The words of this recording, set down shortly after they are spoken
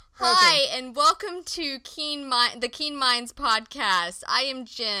Hi, and welcome to the Keen Minds podcast. I am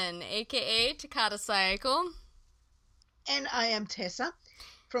Jen, aka Takata Cycle. And I am Tessa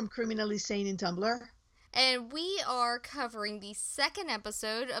from Criminally Sane in Tumblr. And we are covering the second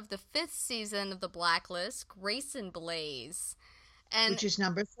episode of the 5th season of the Blacklist, Greyson Blaise. Which is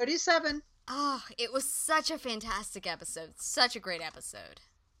number 37. It was such a fantastic episode. Such a great episode.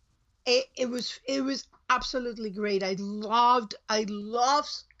 It was absolutely great. I loved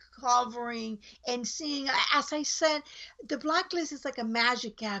covering and seeing, as I said, the Blacklist is like a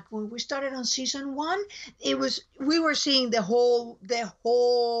magic act. When we started on season 1, we were seeing the whole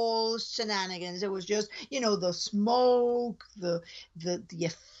shenanigans. It was just, the smoke, the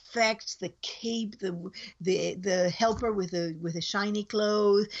effects, the cape, the helper with the shiny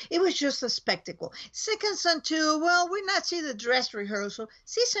clothes. It was just a spectacle. Season 2, well, we not see the dress rehearsal.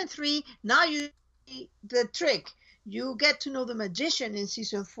 Season 3, now you see the trick. You get to know the magician in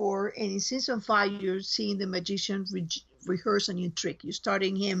season 4, and in season 5, you're seeing the magician rehearse a new trick. You're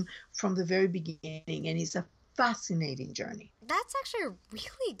starting him from the very beginning, and it's a fascinating journey. That's actually a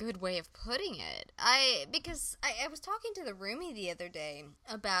really good way of putting it. I was talking to the roomie the other day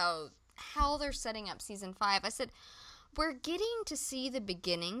about how they're setting up season 5. I said, we're getting to see the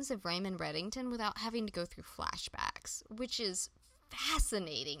beginnings of Raymond Reddington without having to go through flashbacks, which is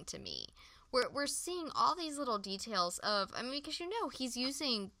fascinating to me. We're seeing all these little details of, because he's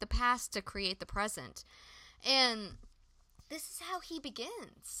using the past to create the present. And this is how he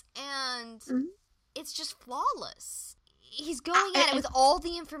begins. And it's just flawless. He's going at it with all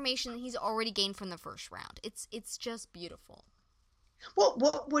the information that he's already gained from the first round. It's just beautiful.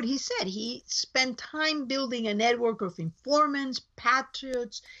 Well, what he said, he spent time building a network of informants,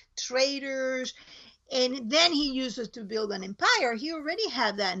 patriots, traitors, and then he uses to build an empire. He already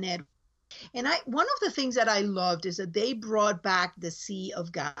had that network. And one of the things that I loved is that they brought back the Sea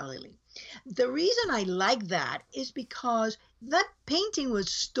of Galilee. The reason I like that is because that painting was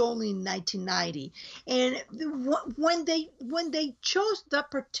stolen in 1990. And when they chose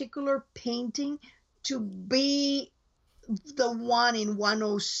that particular painting to be the one in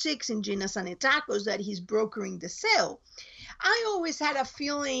 106 in Gina Sanetacos that he's brokering the sale, I always had a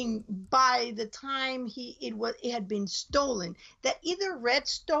feeling by the time it had been stolen that either Red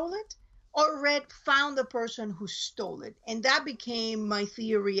stole it or Red found the person who stole it. And that became my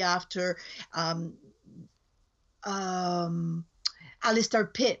theory after Alistair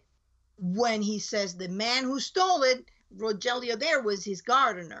Pitt, when he says the man who stole it, Rogelio there, was his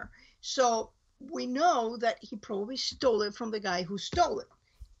gardener. So we know that he probably stole it from the guy who stole it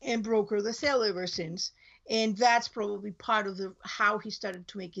and brokered the sale ever since. And that's probably part of how he started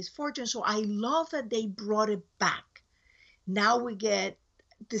to make his fortune. So I love that they brought it back. Now we get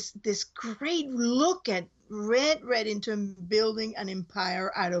this great look at Red Reddington building an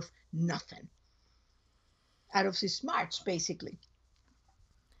empire out of nothing, out of his smarts, basically.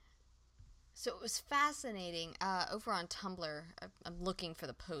 So it was fascinating. Over on Tumblr, I'm looking for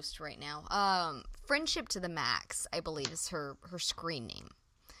the post right now. Friendship to the Max, I believe, is her screen name.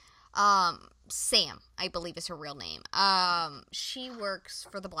 Sam, I believe, is her real name. She works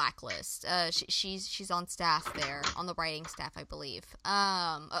for the Blacklist. She's on staff there, on the writing staff, I believe.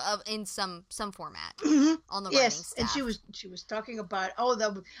 In some format on the writing staff. And she was talking about.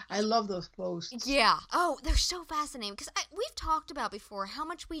 I love those posts. Yeah. Oh, they're so fascinating because we've talked about before how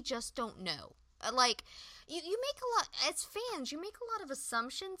much we just don't know. Like, you make a lot as fans. You make a lot of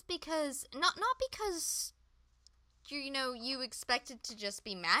assumptions because not because you expect it to just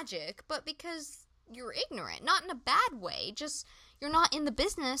be magic, but because you're ignorant. Not in a bad way, just you're not in the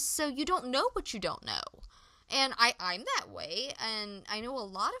business, so you don't know what you don't know. And I'm that way, and I know a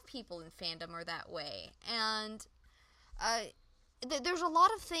lot of people in fandom are that way. And there's a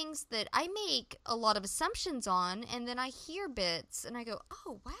lot of things that I make a lot of assumptions on, and then I hear bits, and I go,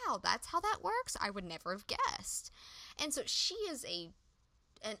 oh, wow, that's how that works? I would never have guessed. And so she is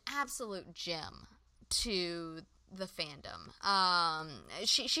an absolute gem to the fandom.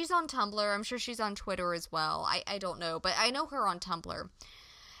 She's on Tumblr. I'm sure she's on Twitter as well. I don't know, but I know her on Tumblr.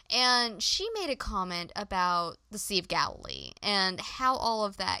 And she made a comment about the Sea of Galilee and how all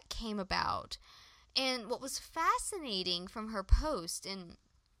of that came about. And what was fascinating from her post, and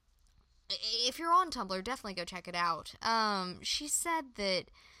if you're on Tumblr, definitely go check it out. She said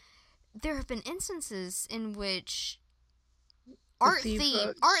that there have been instances in which art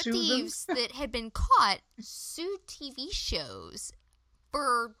thieves that had been caught sued TV shows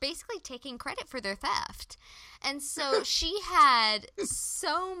for basically taking credit for their theft. And so she had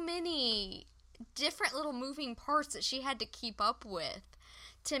so many different little moving parts that she had to keep up with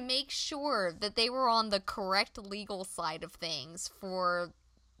to make sure that they were on the correct legal side of things for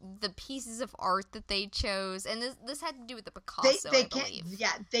the pieces of art that they chose, and this had to do with the Picasso, I believe.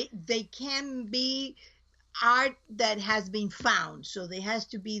 They can be art that has been found, so there has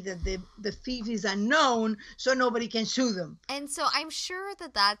to be that the thief is unknown, so nobody can sue them. And so I'm sure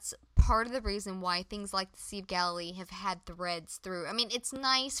that that's part of the reason why things like the Sea of Galilee have had threads through. I mean, it's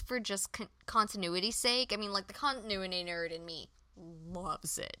nice for just continuity's sake. I mean, like, the continuity nerd in me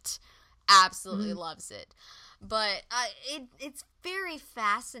loves it. Absolutely loves it. But it's very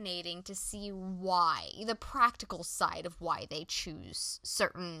fascinating to see why, the practical side of why they choose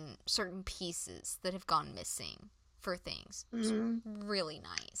certain pieces that have gone missing for things. It's really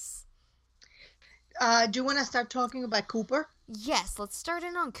nice. Do you want to start talking about Cooper? Yes, let's start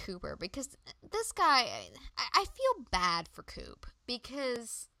in on Cooper, because this guy, I feel bad for Coop,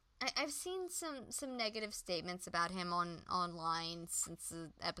 because I've seen some negative statements about him online since the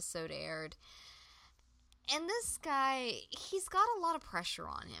episode aired. And this guy, he's got a lot of pressure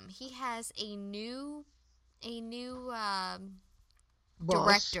on him. He has a new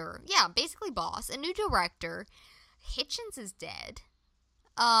director. Yeah, basically boss. A new director. Hitchens is dead.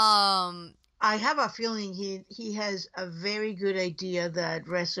 I have a feeling he has a very good idea that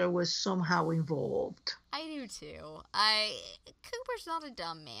Ressler was somehow involved. I do too. Cooper's not a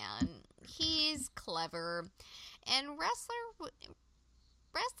dumb man. He's clever. And Ressler was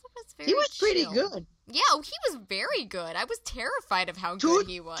very He was pretty chill. good. Yeah, he was very good. I was terrified of how good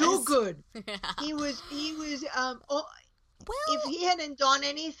he was. Too good. Yeah. He was Well, if he hadn't done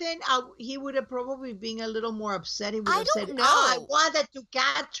anything, he would have probably been a little more upset. He would have said, don't know. "Oh, I wanted to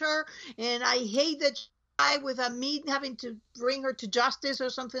catch her, and I hate that guy without me having to bring her to justice," or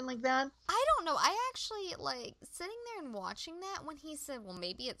something like that. I don't know. I actually, like, sitting there and watching that when he said, well,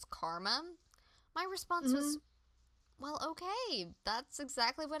 maybe it's karma, my response was, well, okay, that's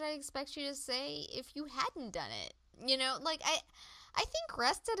exactly what I expect you to say if you hadn't done it. You know, like, I think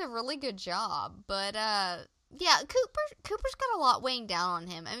Ress did a really good job, but, yeah, Cooper's got a lot weighing down on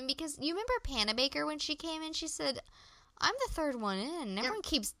him. I mean, because you remember Panabaker when she came in, she said, I'm the third one in, and everyone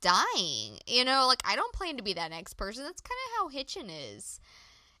keeps dying. You know, like, I don't plan to be that next person. That's kind of how Hitchin is.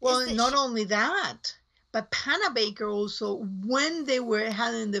 Well, not only that, but Panabaker also, when they were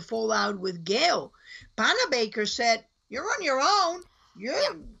having the fallout with Gail, Panabaker said, "You're on your own.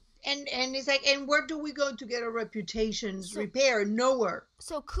 And it's like, and where do we go to get our reputations repaired? Nowhere."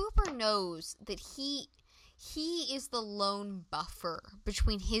 So Cooper knows that he is the lone buffer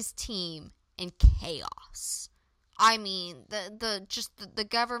between his team and chaos. I mean, the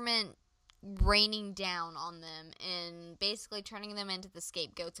government raining down on them and basically turning them into the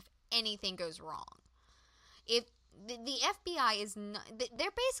scapegoats if anything goes wrong. If the FBI is not, they're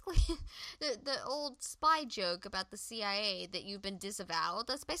basically the old spy joke about the CIA that you've been disavowed.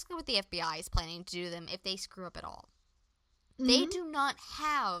 That's basically what the FBI is planning to do to them if they screw up at all. They do not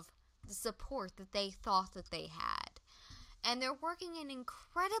have the support that they thought that they had. And they're working in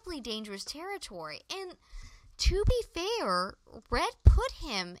incredibly dangerous territory. And to be fair, Red put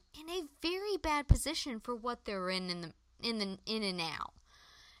him in a very bad position for what they're in and now.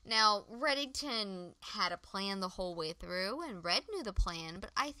 Now, Reddington had a plan the whole way through, and Red knew the plan,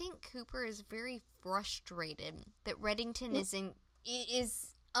 but I think Cooper is very frustrated that Reddington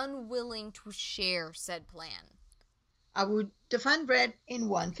is unwilling to share said plan. I would defend Red in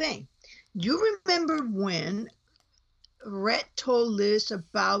one thing. You remember when Red told Liz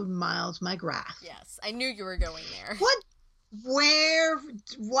about Miles McGrath? Yes, I knew you were going there.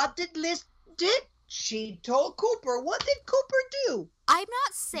 What did Liz did? She told Cooper. What did Cooper do? I'm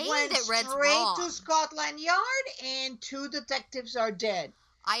not saying that Red's wrong. Went straight to Scotland Yard, and 2 detectives are dead.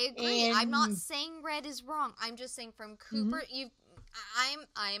 I agree. I'm not saying Red is wrong. I'm just saying from Cooper,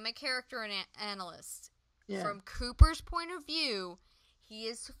 I am a character analyst. Yeah. From Cooper's point of view, he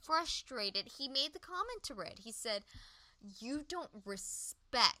is frustrated. He made the comment to Red. He said, "You don't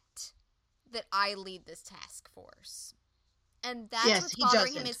respect that I lead this task force." And that's what's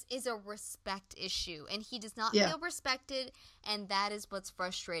bothering him is a respect issue. And he does not feel respected, and that is what's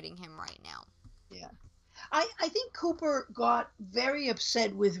frustrating him right now. Yeah. I think Cooper got very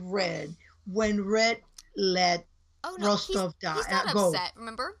upset with Red when Red let Rostov die. He's not upset,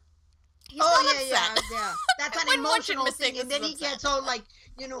 remember? He's not upset. Yeah. That's an emotional thing. And then he gets all like,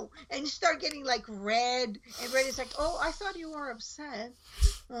 you know, and you start getting like Red, and Red is like, "Oh, I thought you were upset."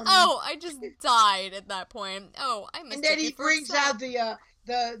 I just died at that point. Oh, I missed it. And then he brings out the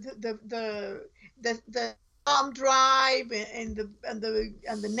thumb drive and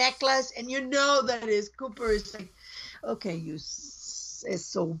the necklace, and you know that is Cooper is like, "Okay, you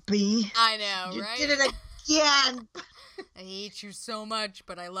SOB." I know, you right? You did it again. I hate you so much,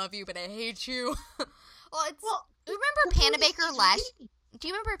 but I love you, but I hate you. Well, remember Panabaker Do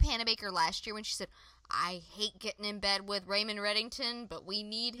you remember Hannah Baker last year when she said, I hate getting in bed with Raymond Reddington, but we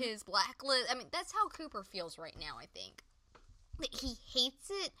need his Blacklist? I mean, that's how Cooper feels right now, I think. That he hates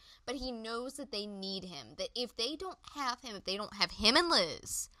it, but he knows that they need him. That if they don't have him, if they don't have him and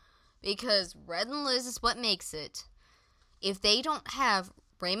Liz, because Red and Liz is what makes it, if they don't have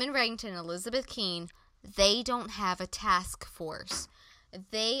Raymond Reddington and Elizabeth Keene, they don't have a task force.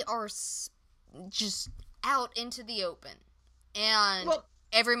 They are just out into the open. And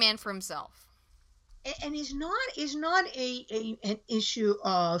every man for himself. And it's not an issue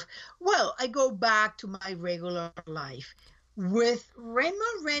of, well, I go back to my regular life. With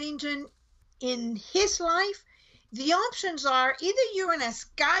Raymond Reddington in his life, the options are either you're in a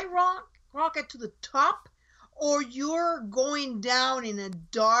skyrocket to the top, or you're going down in a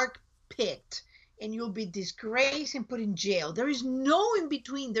dark pit and you'll be disgraced and put in jail. There is no in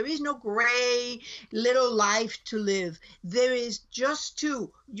between. There is no gray little life to live. There is just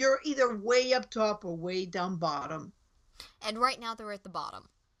two. You're either way up top or way down bottom. And right now they're at the bottom.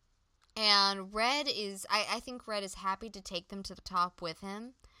 And Red is, I think Red is happy to take them to the top with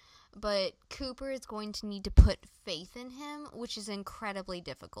him. But Cooper is going to need to put faith in him, which is incredibly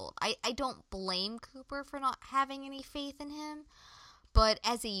difficult. I don't blame Cooper for not having any faith in him. But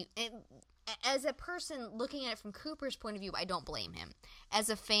as a person looking at it from Cooper's point of view, I don't blame him. As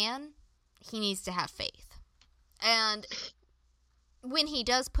a fan, he needs to have faith. And when he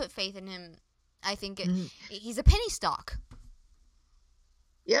does put faith in him, I think he's a penny stock.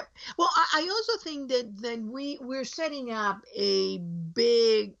 Yep. Well, I also think that we're setting up a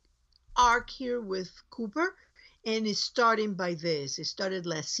big arc here with Cooper, and it's starting by this. It started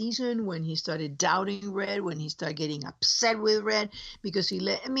last season when he started doubting Red, when he started getting upset with Red because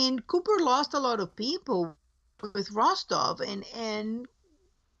Cooper lost a lot of people with Rostov, and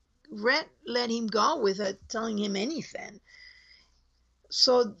Red let him go without telling him anything.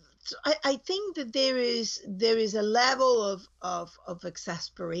 So I think that there is a level of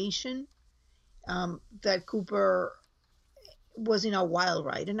exasperation that Cooper was in a wild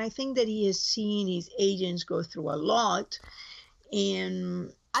ride, and I think that he has seen his agents go through a lot,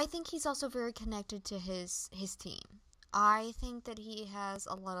 and I think he's also very connected to his team. I think that he has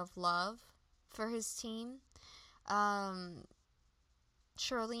a lot of love for his team.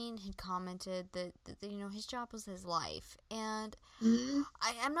 Charlene had commented that his job was his life, and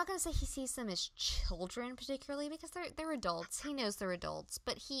I'm not going to say he sees them as children particularly, because they're adults. He knows they're adults,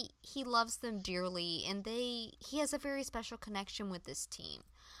 but he loves them dearly, and he has a very special connection with this team.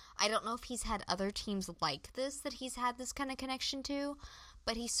 I don't know if he's had other teams like this that he's had this kind of connection to,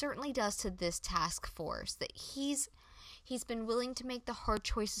 but he certainly does to this task force. That he's been willing to make the hard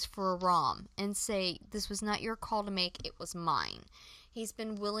choices for Aram and say, this was not your call to make, it was mine. He's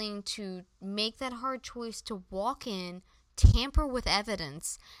been willing to make that hard choice to walk in, tamper with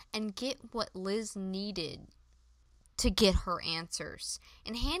evidence, and get what Liz needed to get her answers.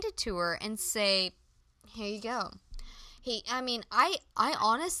 And hand it to her and say, here you go. I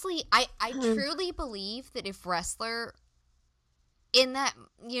honestly, I truly believe that if Ressler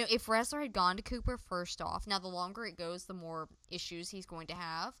had gone to Cooper first off, now the longer it goes, the more issues he's going to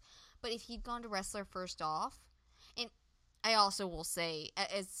have. But if he'd gone to Ressler first off, and I also will say,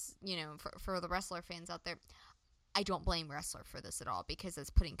 as for the Ressler fans out there, I don't blame Ressler for this at all, because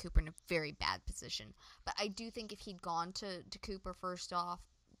it's putting Cooper in a very bad position. But I do think if he'd gone to Cooper first off,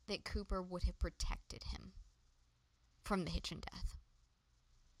 that Cooper would have protected him from the Hitchin death.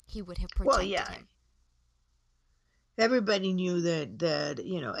 He would have protected him. Everybody knew that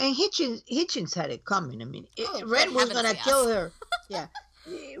and Hitchens had it coming. I mean, Red was going to kill her. Yeah.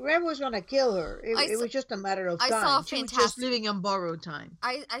 Red was going to kill her. It was just a matter of time. She was just living on borrowed time.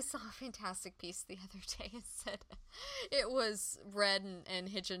 I saw a fantastic piece the other day. It said it was Red and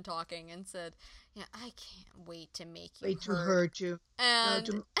Hitchin talking and said, I can't wait to make you to hurt you. And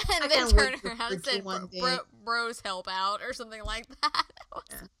then turn around and said, bros help out or something like that.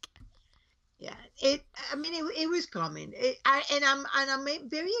 Yeah, it was coming. I'm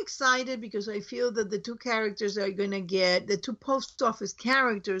very excited because I feel that the two post office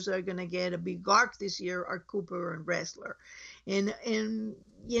characters are gonna get a big arc this year are Cooper and Ressler, and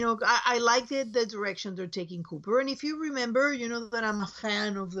I like the direction they're taking Cooper. And if you remember, that I'm a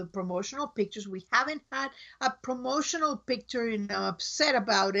fan of the promotional pictures. We haven't had a promotional picture and I'm upset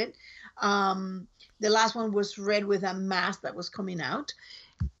about it. The last one was Red with a mask that was coming out.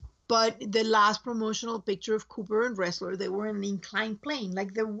 But the last promotional picture of Cooper and Ressler, they were in an inclined plane.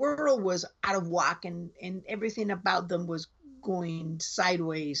 Like the world was out of whack and everything about them was going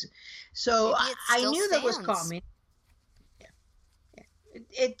sideways. So I knew that was coming. Yeah.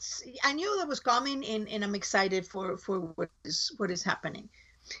 it's I knew that was coming, and I'm excited for what is happening.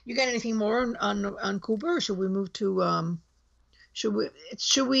 You got anything more on Cooper, or should we move to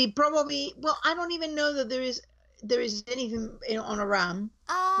should we probably, well, I don't even know that there is anything on Aram,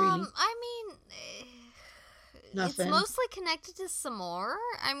 really. I mean, it's Nothing. mostly connected to Samar.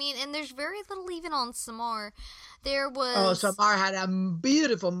 I mean, and there's very little even on Samar. There Oh, was. Samar had a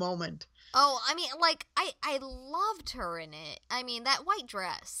beautiful moment. Oh, I mean, like I loved her in it. I mean, that white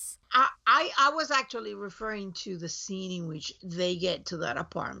dress. I was actually referring to the scene in which they get to that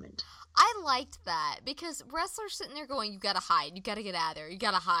apartment. I liked that because Wrestler's sitting there going, "You gotta hide. You gotta get out of there. You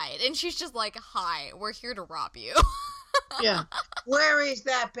gotta hide," and she's just like, "Hi, we're here to rob you." Yeah. Where is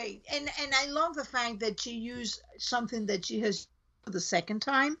that page? And I love the fact that she used something that she has the second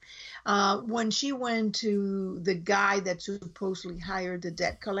time. When she went to the guy that supposedly hired the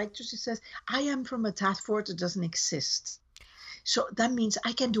debt collector, she says, I am from a task force that doesn't exist. So that means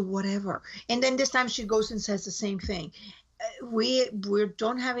I can do whatever. And then this time she goes and says the same thing. We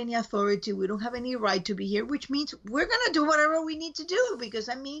don't have any authority. We don't have any right to be here, which means we're going to do whatever we need to do, because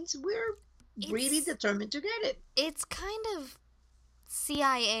that means we're really determined to get it. It's kind of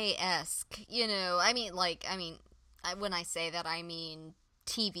CIA-esque, you know. When I say that, I mean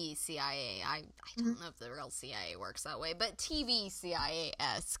TV CIA. I don't know if the real CIA works that way, but TV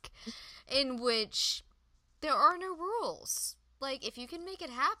CIA-esque, in which there are no rules. Like, if you can make it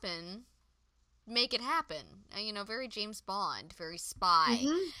happen, make it happen. You know, very James Bond, very spy.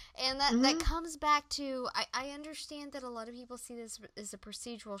 And that comes back to, I understand that a lot of people see this as a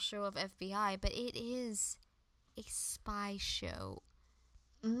procedural show of FBI, but it is a spy show.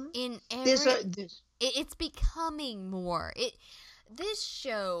 In every... It's becoming more. This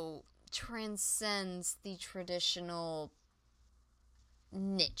show transcends the traditional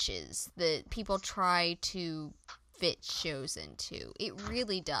niches that people try to fit shows into. It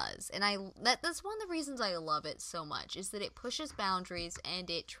really does. And that's one of the reasons I love it so much, is that it pushes boundaries and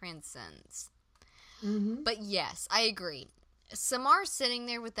it transcends. But yes, I agree. Samar sitting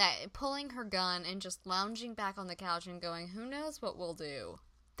there with that, pulling her gun and just lounging back on the couch and going, who knows what we'll do.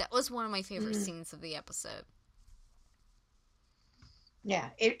 That was one of my favorite scenes of the episode. Yeah,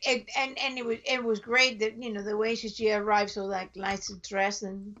 it was great that, you know, the way she arrives so like nicely dressed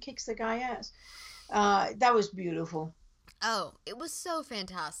and kicks the guy ass. That was beautiful. Oh, it was so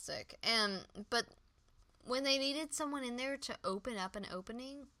fantastic. But when they needed someone in there to open up an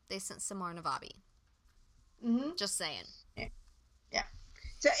opening, they sent Samar Navabi. Just saying. Yeah.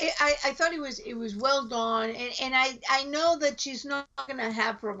 So I thought it was well done, and I know that she's not going to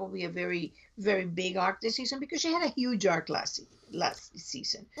have probably a very, very big arc this season, because she had a huge arc last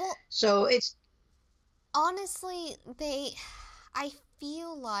season. Well, so it's honestly, I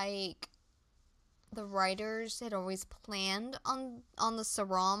feel like the writers had always planned on the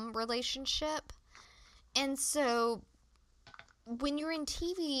Saram relationship, and so when you're in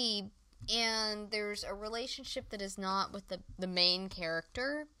TV and there's a relationship that is not with the main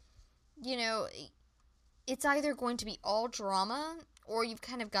character, you know, it's either going to be all drama, or you've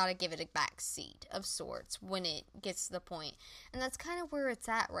kind of got to give it a back seat of sorts when it gets to the point. And that's kind of where it's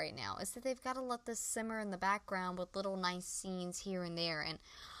at right now, is that they've got to let this simmer in the background with little nice scenes here and there. And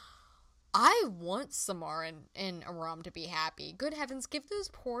I want Samar and Aram to be happy. Good heavens, give those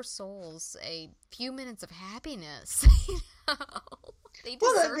poor souls a few minutes of happiness. You know? They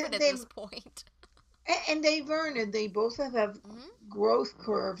deserve it at this point. And they've earned it. They both have growth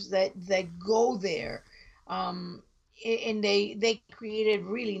curves that go there. And they created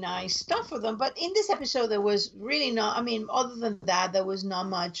really nice stuff for them. But in this episode, there was really not, I mean, other than that, there was not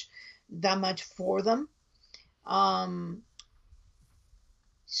that much for them.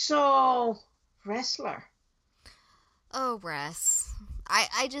 So, Wrestler. Oh, Wress.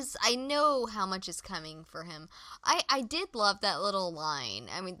 I know how much is coming for him. I did love that little line.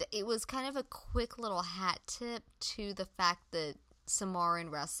 I mean, it was kind of a quick little hat tip to the fact that Samar and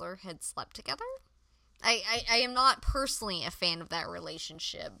Wrestler had slept together. I am not personally a fan of that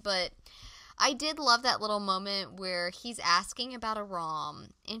relationship, but I did love that little moment where he's asking about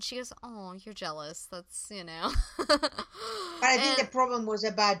Aram, and she goes, oh, you're jealous. That's, you know. But I think the problem was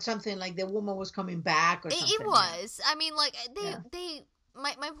about something like the woman was coming back or something. It was. I mean, like,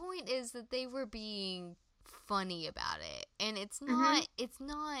 my point is that they were being funny about it, and it's not,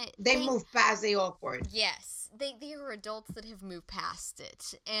 they moved past the awkward. Yes, they are adults that have moved past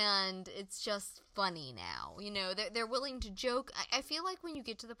it, and it's just funny now. You know, they're willing to joke. I feel like when you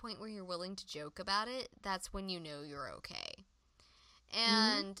get to the point where you're willing to joke about it, that's when you know you're okay.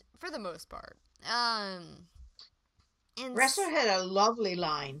 And for the most part, and Wrestler had a lovely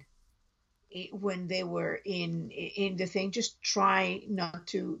line. when they were in the thing, just try not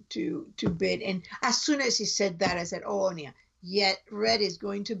to bid. And as soon as he said that, I said, oh yeah, yet Red is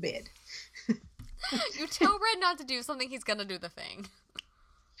going to bid. You tell Red not to do something, he's gonna do the thing.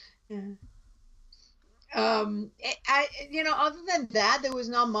 Yeah. Other than that, there was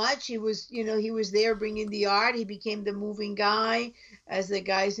not much. He was there bringing the art. He became the moving guy, as the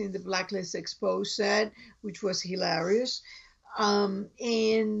guys in the Blacklist Exposed said, which was hilarious.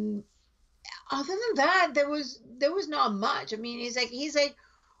 And other than that, there was not much. I mean, he's like,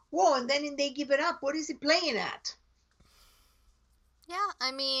 whoa, and then they give it up. What is he playing at? Yeah,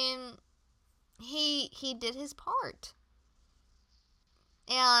 I mean, he did his part.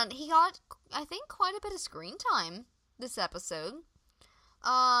 And he got, I think, quite a bit of screen time this episode.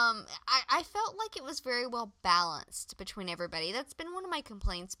 I felt like it was very well balanced between everybody. That's been one of my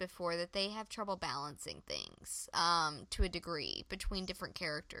complaints before, that they have trouble balancing things, to a degree, between different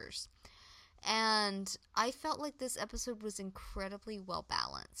characters. And I felt like this episode was incredibly well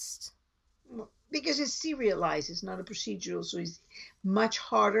balanced. Because it's serialized, it's not a procedural, so it's much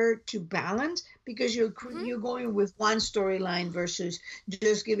harder to balance, because you're going with one storyline versus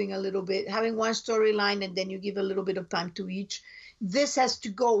just giving a little bit, having one storyline and then you give a little bit of time to each. This has to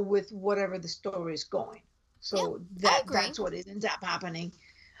go with whatever the story is going, so that's what it ends up happening.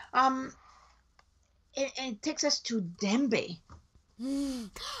 It takes us to Dembe. Okay.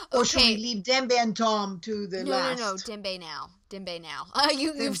 Or should we leave Dembe and Tom to the last? No, Dembe now.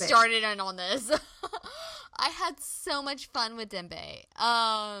 You've started in on this. I had so much fun with Dembe.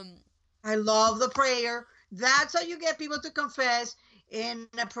 I love the prayer. That's how you get people to confess, in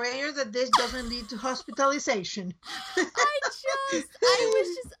a prayer that this doesn't lead to hospitalization. I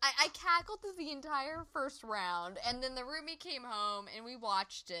cackled through the entire first round, and then the roomie came home and we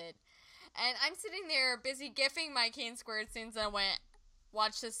watched it. And I'm sitting there busy gifting my Kane Squared scenes, and I went,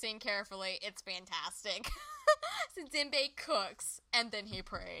 watch this scene carefully. It's fantastic. So Dembe cooks, and then he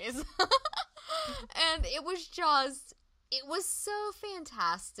prays. And it was so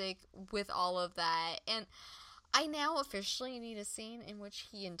fantastic with all of that. And I now officially need a scene in which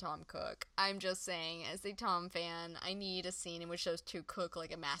he and Tom cook. I'm just saying, as a Tom fan, I need a scene in which those two cook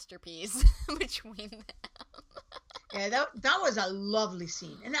like a masterpiece between them. Yeah, that was a lovely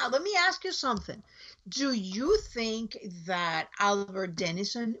scene. And now let me ask you something. Do you think that Albert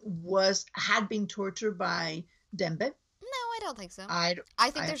Dennison had been tortured by Dembe? No, I don't think so. I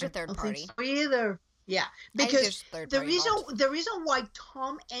think there's a third party. Think so either. Yeah, because the reason why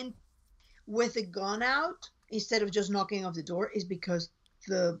Tom and with the gun out instead of just knocking off the door is because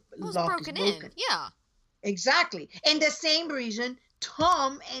the lock is broken. In. Yeah, exactly. And the same reason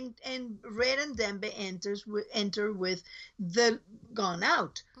Tom and Red and Dembe enter with the gun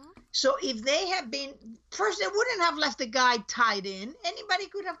out. Mm-hmm. So if they had been first, they wouldn't have left the guy tied in. Anybody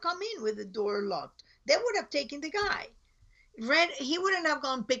could have come in with the door locked. They would have taken the guy. Red, he wouldn't have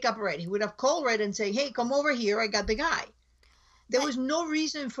gone pick up Red. He would have called Red and say, "Hey, come over here. I got the guy." There was no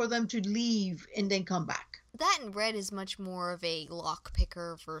reason for them to leave and then come back. That and Red is much more of a lock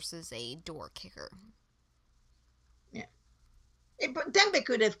picker versus a door kicker. Yeah. But Dembe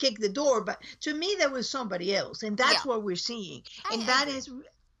could have kicked the door, but to me, there was somebody else. And that's what we're seeing. And that is,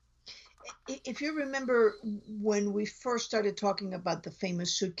 if you remember when we first started talking about the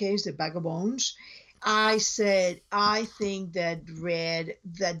famous suitcase, the bag of bones, I said, I think that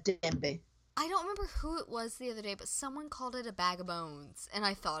Dembe. I don't remember who it was the other day, but someone called it a bag of bones, and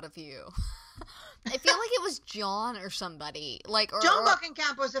I thought of you. I feel like it was John or somebody. John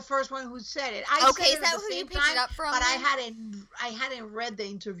Buckenkamp was the first one who said it. Is that who you picked it up from? But I hadn't read the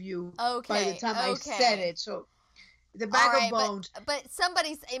interview by the time I said it. So the bag of bones. But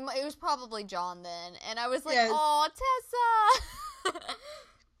it was probably John then, and I was like, "Oh, Tessa."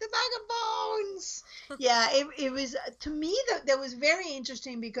 The bag of bones. Yeah, it was, to me, that was very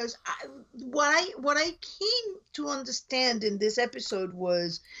interesting, because what I came to understand in this episode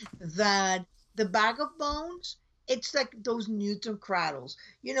was that the bag of bones, it's like those Newton cradles.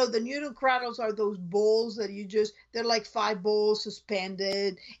 You know, the Newton cradles are those bowls that they're like 5 bowls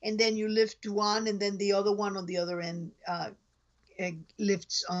suspended, and then you lift one, and then the other one on the other end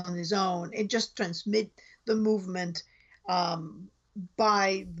lifts on his own. It just transmits the movement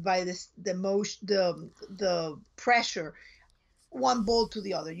by the motion, the pressure, one bowl to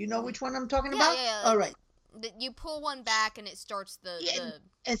the other. You know which one I'm talking about? Yeah. All right. You pull one back and it starts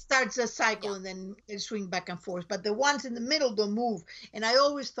it starts a cycle, and then it swings back and forth. But the ones in the middle don't move. And I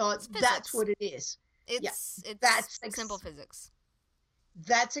always thought that's what it is. It's simple physics.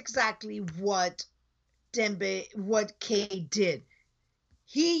 That's exactly what Kay did.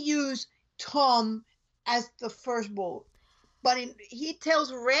 He used Tom as the first bowl. But he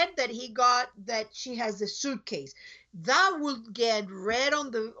tells Red that she has the suitcase. That will get Red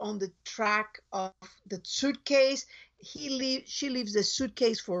on the track of the suitcase. She leaves the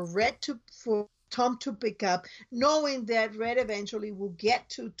suitcase for Tom to pick up, knowing that Red eventually will get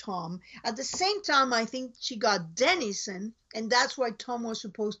to Tom. At the same time, I think she got Dennison, and that's why Tom was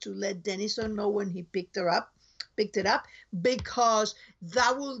supposed to let Dennison know when he picked it up, because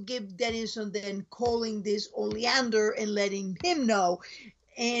that will give Dennison then calling this Oleander and letting him know.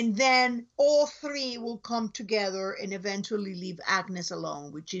 And then all three will come together and eventually leave Agnes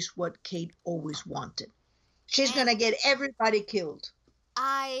alone, which is what Kate always wanted. She's going to get everybody killed.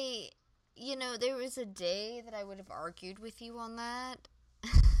 There was a day that I would have argued with you on that.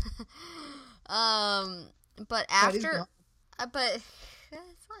 But after, but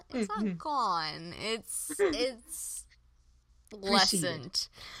it's not gone. It's lessened.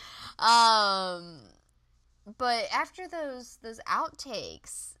 But after those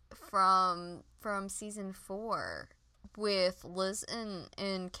outtakes from season 4 with Liz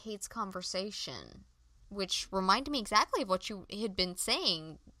and Kate's conversation, which reminded me exactly of what you had been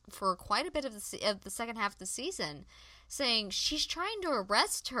saying for quite a bit of the second half of the season, saying she's trying to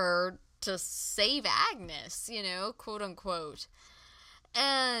arrest her to save Agnes, quote unquote.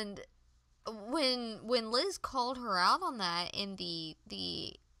 And when Liz called her out on that in the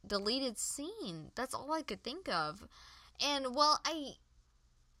deleted scene, that's all I could think of. And while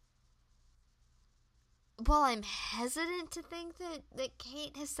I'm hesitant to think that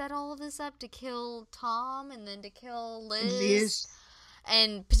Kate has set all of this up to kill Tom and then to kill Liz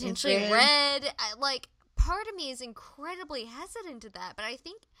and potentially Red, part of me is incredibly hesitant to that, but I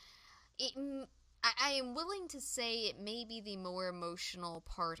think I am willing to say it may be the more emotional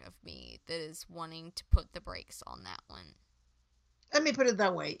part of me that is wanting to put the brakes on that one. Let me put it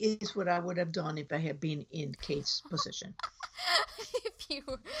that way. It's what I would have done if I had been in Kate's position. If you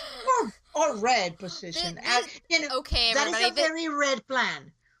were... or Red position. Okay, that is a very Red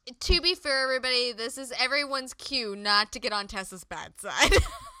plan. To be fair, everybody, this is everyone's cue not to get on Tessa's bad side.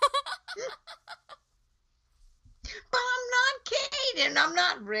 But I'm not Kate, and I'm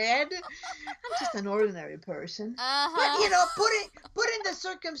not Red. I'm just an ordinary person. Uh-huh. But put in the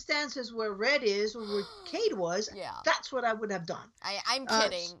circumstances where Red is or where Kate was, that's what I would have done. I'm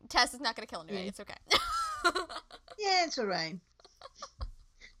kidding. Tess is not going to kill anybody. It's okay. Yeah, it's all right.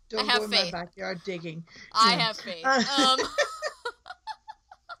 Don't go in my backyard digging. I have faith.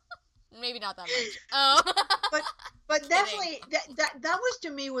 Maybe not that much. But definitely that was, to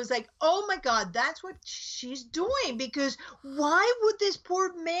me, was like, oh my God, that's what she's doing, because why would this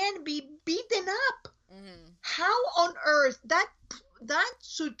poor man be beaten up? Mm-hmm. How on earth that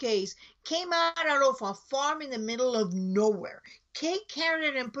suitcase came out of a farm in the middle of nowhere? Kate carried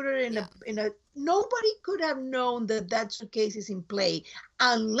it and put it in a nobody could have known that suitcase is in play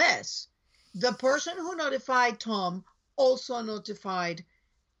unless the person who notified Tom also notified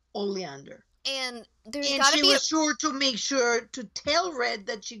Oleander. And she was sure to make sure to tell Red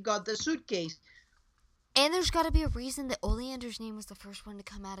that she got the suitcase. And there's got to be a reason that Oleander's name was the first one to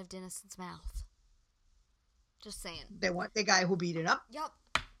come out of Dennison's mouth. Just saying. The guy who beat it up? Yep.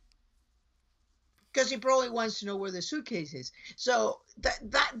 Because he probably wants to know where the suitcase is. So that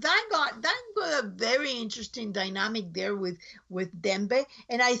got a very interesting dynamic there with Dembe.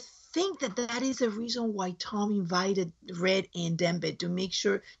 And I think that is the reason why Tom invited Red and Dembe, to make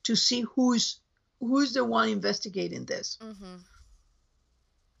sure to see who's the one investigating this. Mm-hmm.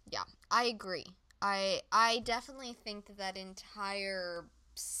 Yeah, I agree. I definitely think that entire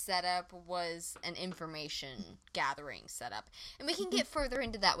setup was an information gathering setup, and we can get further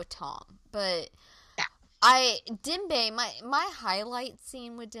into that with Tom. But Dembe, my highlight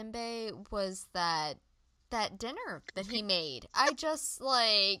scene with Dembe was that dinner that he made. I just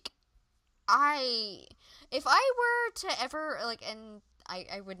if I were to ever and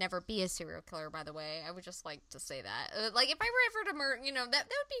I would never be a serial killer, by the way. I would just like to say that. If I were ever to murder, that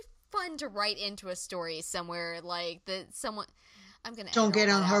would be fun to write into a story somewhere, that someone. I'm gonna. Don't get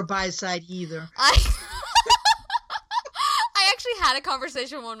on her bad side either. I actually had a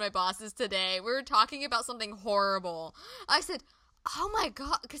conversation with one of my bosses today. We were talking about something horrible. I said, "Oh my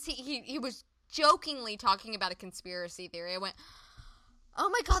God," because he was jokingly talking about a conspiracy theory. I went, "Oh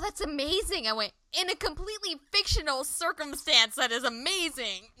my God, that's amazing." I went, "In a completely fictional circumstance, that is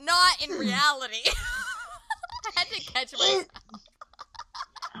amazing, not in reality." I had to catch myself.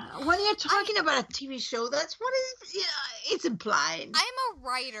 When you're talking about a TV show, that's what it's implied. I'm a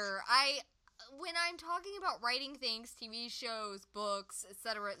writer. When I'm talking about writing things, TV shows, books,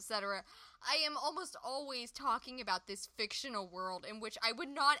 etc., I am almost always talking about this fictional world in which I would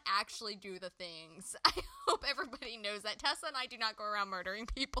not actually do the things. I hope everybody knows that. Tessa and I do not go around murdering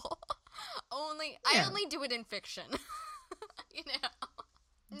people. I only do it in fiction. You know?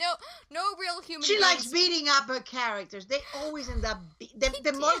 No real human She beings. likes beating up her characters. They always end up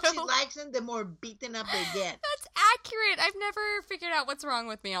the more she likes them, the more beaten up they get. That's accurate. I've never figured out what's wrong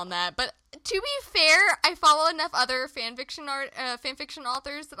with me on that. But to be fair, I follow enough other fanfiction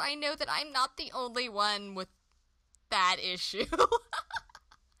authors that I know that I'm not the only one with that issue.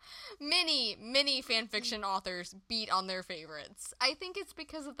 Many fanfiction authors beat on their favorites. I think it's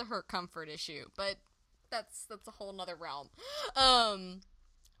because of the hurt comfort issue, but that's a whole nother realm.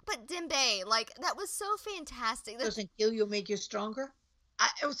 But Dembe, like, that was so fantastic. Doesn't kill you, make you stronger.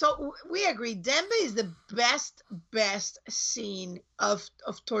 So we agree. Dembe is the best scene of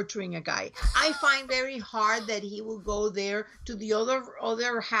torturing a guy. I find very hard that he will go there to the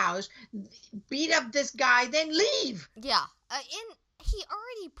other house, beat up this guy, then leave. Yeah, and he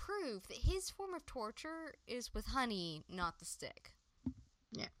already proved that his form of torture is with honey, not the stick.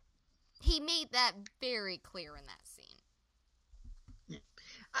 Yeah, he made that very clear in that scene.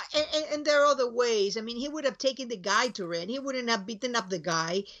 And there are other ways. I mean, he would have taken the guy to Red. He wouldn't have beaten up the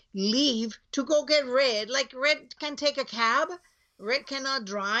guy, leave to go get Red. Like, Red can take a cab. Red cannot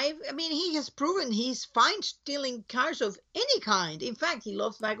drive. I mean, he has proven he's fine stealing cars of any kind. In fact, he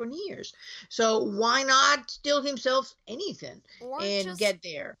loves Wagoneers. So why not steal himself anything get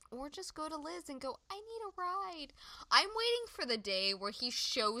there? Or just go to Liz and go, I need a ride. I'm waiting for the day where he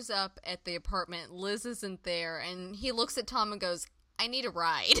shows up at the apartment. Liz isn't there. And he looks at Tom and goes, I need a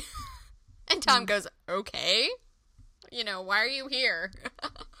ride. And Tom goes, okay. Why are you here?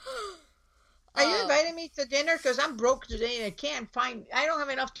 Are you inviting me to dinner? Because I'm broke today and I don't have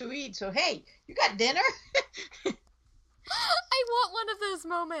enough to eat. So, hey, you got dinner? I want one of those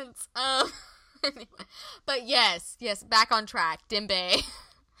moments. Anyway. But yes, back on track. Dembe.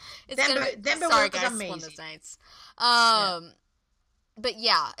 Dembe sorry, was guys, amazing. one of those nights. But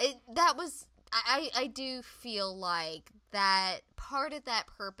yeah, that was... I do feel like that part of that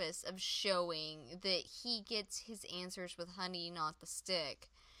purpose of showing that he gets his answers with honey, not the stick,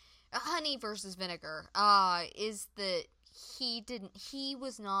 honey versus vinegar, is that he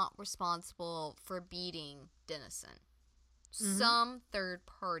was not responsible for beating Dennison. Mm-hmm. Some third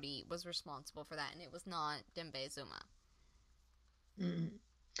party was responsible for that, and it was not Dembe Zuma. Mm-hmm.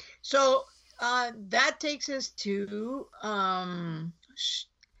 So, that takes us to,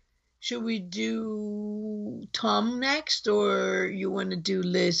 should we do Tom next, or you want to do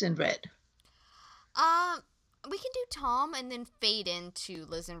Liz and Red? We can do Tom and then fade into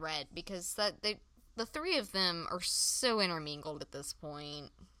Liz and Red, because the three of them are so intermingled at this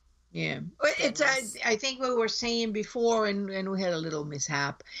point. Yeah, it's I think we were saying before, and we had a little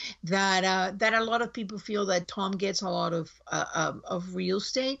mishap, that a lot of people feel that Tom gets a lot of real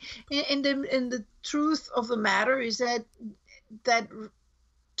estate, and the truth of the matter is that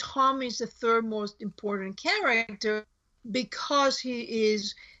Tom is the third most important character because he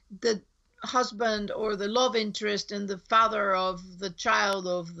is the husband or the love interest and the father of the child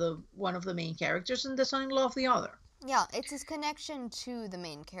of one of the main characters and the son-in-law of the other. Yeah, it's his connection to the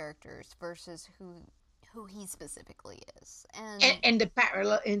main characters versus who he specifically is, and the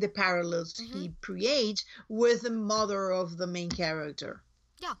parallels mm-hmm. he creates with the mother of the main character.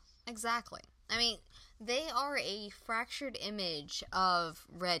 Yeah, exactly. I mean, they are a fractured image of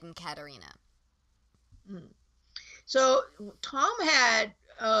Red and Katerina. So Tom had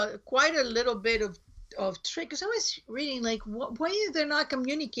quite a little bit of trick, because I was reading, like, why is they not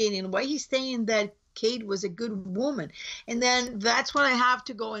communicating? Why he's saying that Kate was a good woman? And then that's when I have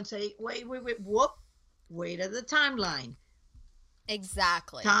to go and say, wait, wait at the timeline.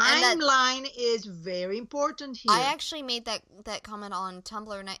 Exactly. Timeline is very important here. I actually made that comment on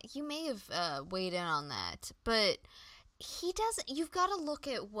Tumblr, and you may have weighed in on that, but he doesn't. You've got to look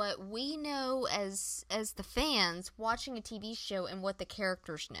at what we know as the fans watching a TV show and what the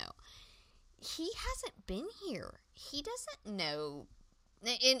characters know. He hasn't been here. He doesn't know.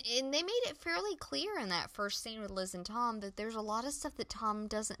 And they made it fairly clear in that first scene with Liz and Tom that there's a lot of stuff that Tom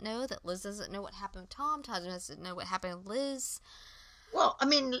doesn't know, that Liz doesn't know what happened with Tom doesn't know what happened with Liz. Well, I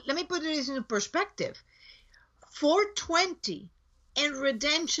mean, let me put this into perspective. 420 and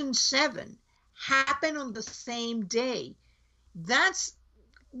Redemption 7 happen on the same day. That's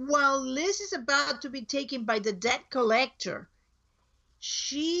while Liz is about to be taken by the debt collector.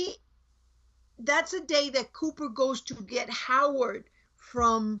 That's the day that Cooper goes to get Howard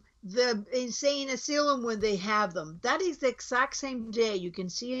from the insane asylum when they have them. That is the exact same day. You can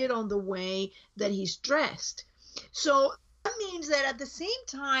see it on the way that he's dressed. So that means that at the same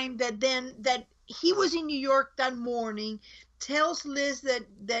time that he was in New York that morning, tells Liz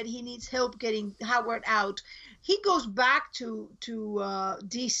that he needs help getting Howard out. He goes back to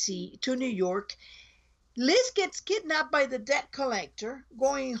DC, to New York. Liz gets kidnapped by the debt collector,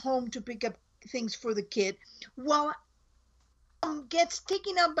 going home to pick up things for the kid, while gets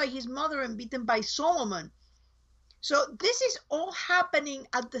taken up by his mother and beaten by Solomon. So this is all happening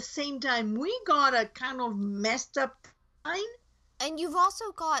at the same time. We got a kind of messed up time. And you've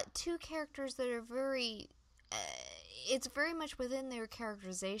also got two characters that are very... it's very much within their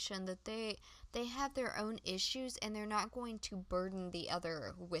characterization that they have their own issues and they're not going to burden the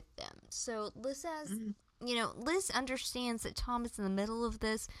other with them. So Liz has... Liz understands that Tom is in the middle of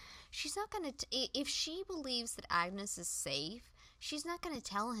this. She's not going to... If she believes that Agnes is safe, she's not going to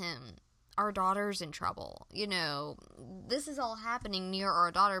tell him, our daughter's in trouble. This is all happening near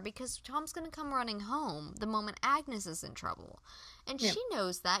our daughter because Tom's going to come running home the moment Agnes is in trouble. And she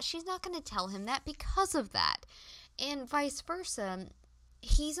knows that. She's not going to tell him that because of that. And vice versa.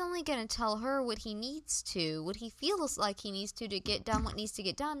 He's only going to tell her what he needs to, what he feels like he needs to get done what needs to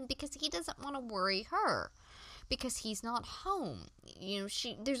get done, because he doesn't want to worry her, because he's not home.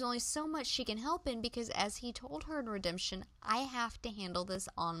 There's only so much she can help in, because as he told her in Redemption, I have to handle this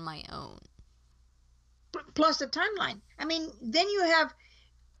on my own. Plus the timeline. I mean, then you have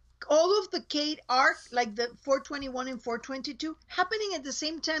all of the Kate arc, like the 421 and 422, happening at the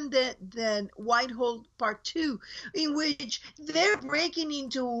same time that Whitehall Part 2, in which they're breaking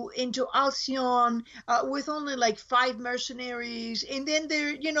into Alcyon with only like 5 mercenaries, and then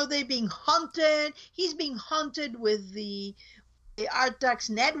they're being hunted. He's being hunted with the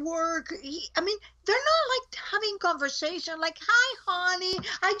Artax network. They're not like having conversation like, hi honey,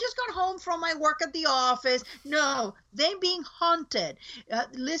 I just got home from my work at the office. No, they're being haunted.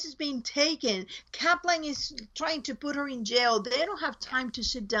 Liz is being taken. Kaplan is trying to put her in jail. They don't have time to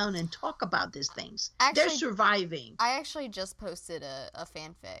sit down and talk about these things. They're surviving. I actually just posted a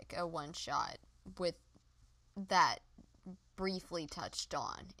fanfic, a one shot with that briefly touched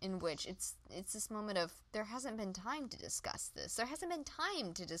on, in which it's this moment of, there hasn't been time to discuss this. There hasn't been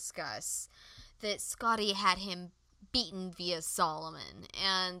time to discuss that Scotty had him beaten via Solomon,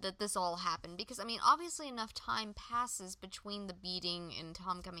 and that this all happened, because, obviously enough time passes between the beating and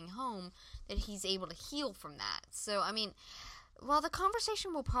Tom coming home that he's able to heal from that. So, while the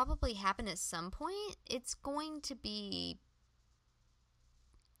conversation will probably happen at some point, it's going to be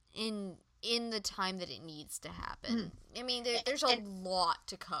in the time that it needs to happen. There's a lot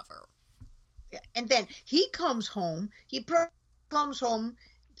to cover. And then he comes home. He comes home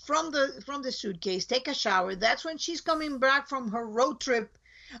from the suitcase, take a shower. That's when she's coming back from her road trip.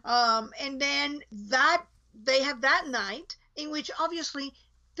 And then they have that night in which obviously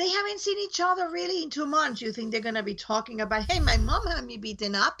they haven't seen each other really in 2 months. You think they're going to be talking about, hey, my mom had me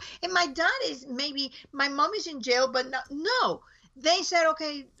beaten up, and my mom is in jail, but no. They said,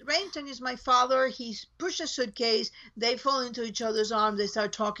 okay, Renton is my father. He's pushed a suitcase. They fall into each other's arms. They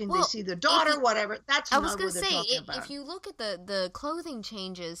start talking. They see their daughter, whatever. That's not what they're talking about. If you look at the clothing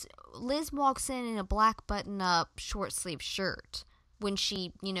changes, Liz walks in a black button-up short-sleeve shirt when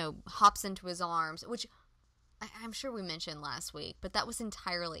she, hops into his arms, which I'm sure we mentioned last week, but that was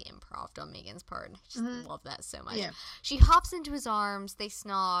entirely improv on Megan's part. I just love that so much. Yeah. She hops into his arms. They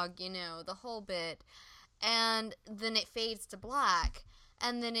snog, the whole bit. And then it fades to black,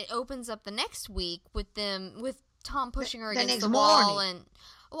 and then it opens up the next week with Tom pushing her against the wall. And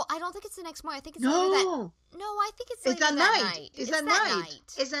I don't think it's the next morning. I think it's later that. No, I think it's later that night. It's that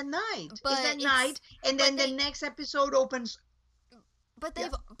night. And then the next episode opens. But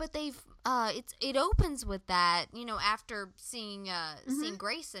it opens with that, after seeing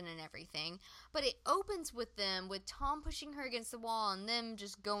Greyson and everything. But it opens with them, with Tom pushing her against the wall and them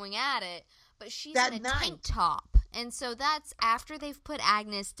just going at it. But she's in a tank top. And so that's after they've put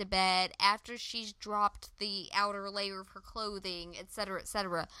Agnes to bed, after she's dropped the outer layer of her clothing, etc.,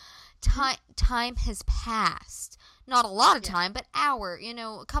 etc. Time has passed. Not a lot of time, but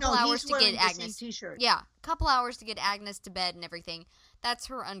a couple hours to get Agnes. T-shirt. Yeah, a couple hours to get Agnes to bed and everything. That's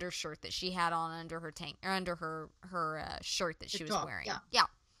her undershirt that she had on under her tank, or under her shirt that she was wearing. Yeah.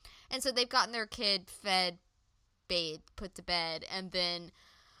 And so they've gotten their kid fed, bathed, put to bed, and then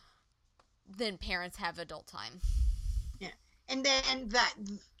parents have adult time. Yeah. And then that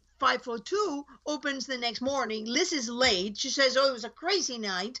 502 opens the next morning. Liz is late. She says, it was a crazy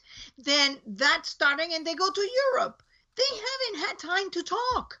night. Then that's starting, and they go to Europe. They haven't had time to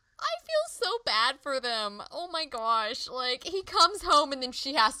talk. I feel so bad for them. Oh my gosh. Like, he comes home and then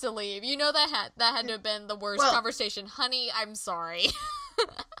she has to leave. That had to have been the worst conversation. Honey, I'm sorry.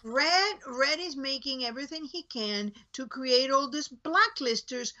 Red is making everything he can to create all these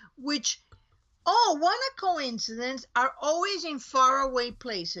blacklisters, which, oh, what a coincidence, are always in faraway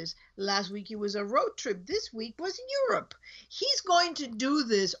places. Last week it was a road trip. This week was Europe. He's going to do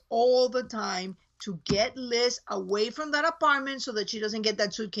this all the time to get Liz away from that apartment so that she doesn't get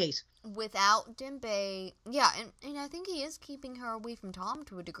that suitcase. Without Dembe, yeah, and I think he is keeping her away from Tom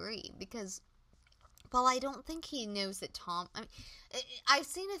to a degree, because, well, I don't think he knows that Tom, I mean, I've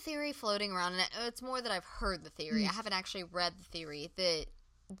seen a theory floating around, and it's more that I've heard the theory. I haven't actually read the theory, that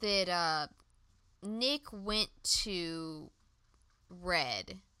Nick went to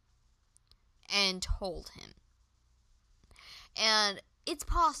Red and told him. And it's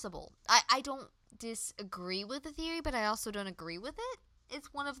possible. I don't disagree with the theory, but I also don't agree with it.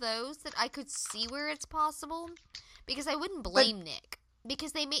 It's one of those that I could see where it's possible, because I wouldn't blame Nick,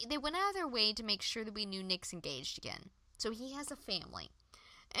 because they went out of their way to make sure that we knew Nick's engaged again. So he has a family.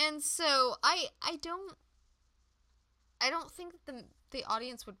 And so I don't think the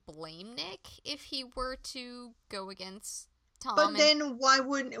audience would blame Nick if he were to go against Tom. But then why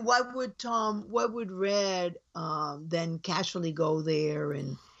would Red then casually go there?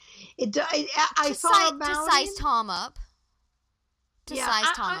 And I thought about to size Tom up.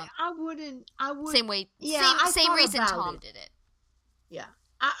 I wouldn't. Same way. Yeah, same reason Tom did it. Yeah,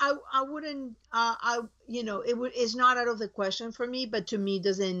 I wouldn't. It's not out of the question for me. But to me,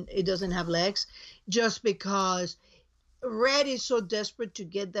 it doesn't have legs, just because Red is so desperate to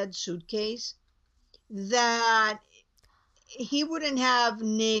get that suitcase that he wouldn't have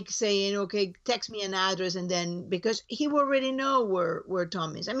Nick saying, okay, text me an address, and then, because he will already know where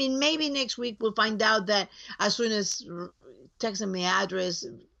Tom is. I mean, maybe next week we'll find out that as soon as texting me address,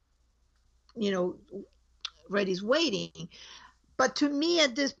 Red is waiting. But to me,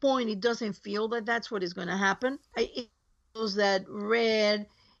 at this point, it doesn't feel that that's what is going to happen. It feels that Red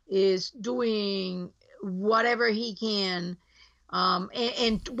is doing whatever he can.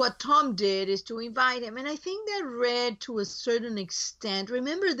 And what Tom did is to invite him. And I think that Red, to a certain extent,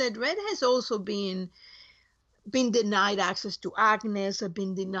 remember that Red has also been denied access to Agnes, have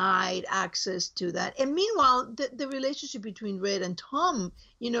been denied access to that. And meanwhile, the relationship between Red and Tom,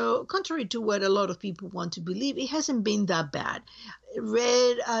 contrary to what a lot of people want to believe, it hasn't been that bad.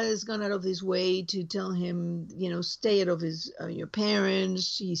 Red has gone out of his way to tell him, stay out of your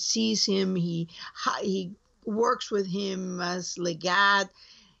parents. He sees him. He works with him as legat.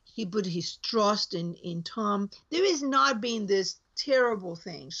 He put his trust in Tom. There has not been this terrible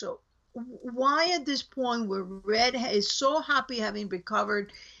thing. So why at this point, where Red is so happy having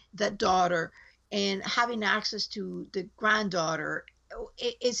recovered that daughter and having access to the granddaughter,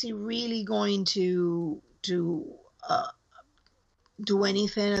 is he really going to do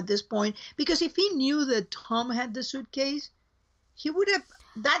anything at this point? Because if he knew that Tom had the suitcase,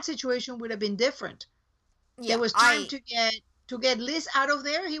 that situation would have been different. Yeah, there was time to get Liz out of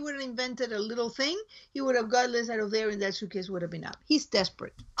there. He would have invented a little thing. He would have got Liz out of there, and that suitcase would have been out. He's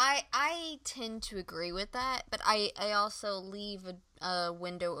desperate. I tend to agree with that, but I also leave a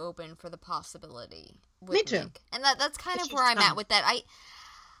window open for the possibility with Me too. Nick. And that's kind of where I'm at with that.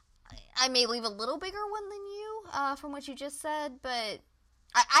 I may leave a little bigger one than you, from what you just said, but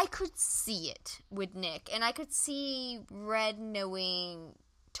I could see it with Nick, and I could see Red knowing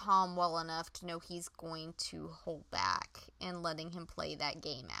Tom well enough to know he's going to hold back and letting him play that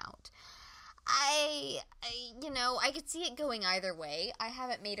game out. I could see it going either way. I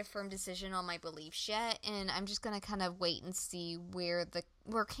haven't made a firm decision on my beliefs yet, and I'm just going to kind of wait and see where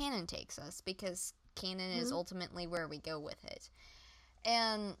canon takes us, because canon is ultimately where we go with it.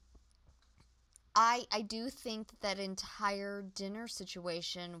 And I do think that entire dinner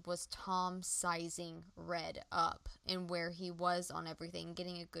situation was Tom sizing Red up and where he was on everything,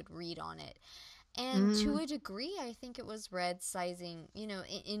 getting a good read on it. And to a degree, I think it was Red sizing,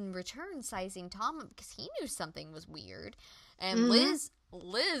 in return sizing Tom, because he knew something was weird. And Liz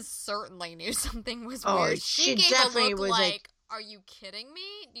certainly knew something was weird. She gave a look like, are you kidding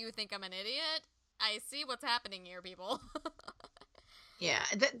me? Do you think I'm an idiot? I see what's happening here, people. Yeah,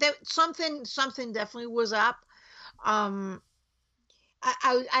 something definitely was up. I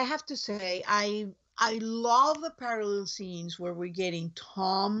have to say, I love the parallel scenes where we're getting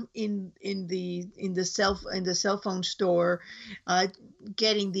Tom in the cell phone store,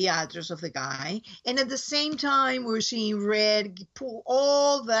 getting the address of the guy, and at the same time we're seeing Red pull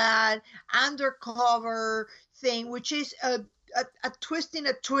all that undercover thing, which is a twist in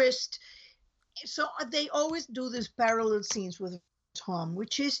a twist. So they always do these parallel scenes with Tom,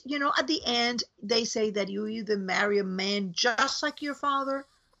 which is, at the end, they say that you either marry a man just like your father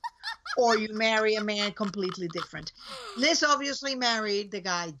or you marry a man completely different. Liz obviously married the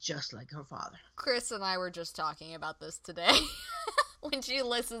guy just like her father. Chris and I were just talking about this today. When she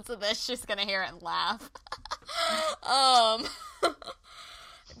listens to this, she's gonna hear it and laugh. um,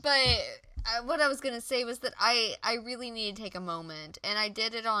 but what I was gonna say was that I really need to take a moment, and I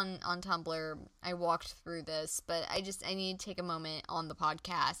did it on Tumblr. I walked through this, but I need to take a moment on the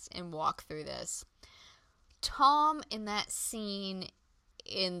podcast and walk through this. Tom in that scene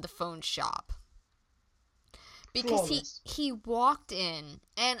in the phone shop, because he walked in,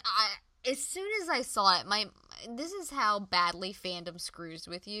 and as soon as I saw it, this is how badly fandom screws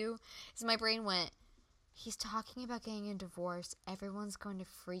with you. Is my brain went, he's talking about getting a divorce. Everyone's going to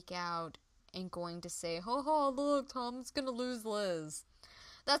freak out and going to say, "Ho ho, look, Tom's gonna lose Liz."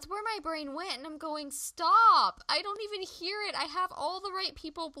 That's where my brain went, and I'm going, stop! I don't even hear it. I have all the right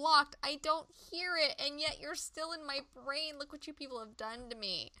people blocked. I don't hear it, and yet you're still in my brain. Look what you people have done to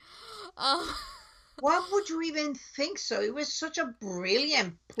me. Why would you even think so? It was such a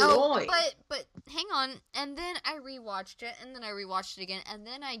brilliant ploy. Oh, but hang on. And then I rewatched it, and then I rewatched it again, and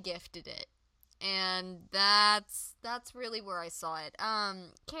then I gifted it. And that's really where I saw it.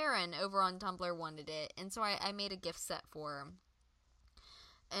 Karen over on Tumblr wanted it, and so I made a gift set for her.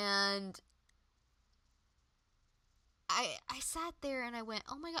 And I sat there and I went,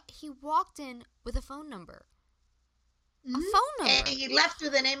 oh my god, he walked in with a phone number. Mm-hmm. A phone number. And he left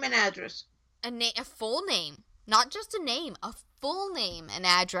with a name and address. A full name. Not just a name, a full name and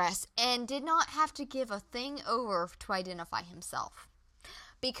address, and did not have to give a thing over to identify himself.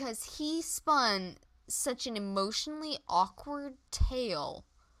 Because he spun such an emotionally awkward tale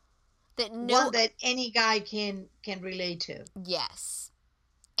that one that any guy can relate to. Yes.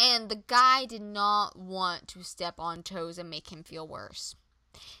 And the guy did not want to step on toes and make him feel worse.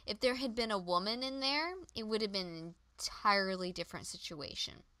 If there had been a woman in there, it would have been an entirely different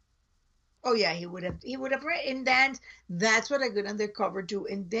situation. Oh yeah, he would have and that's what a good undercover do.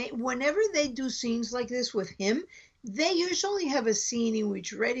 And whenever they do scenes like this with him, they usually have a scene in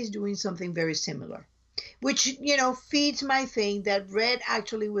which Red is doing something very similar. Which, feeds my thing that Red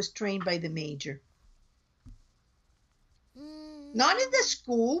actually was trained by the Major. Not in the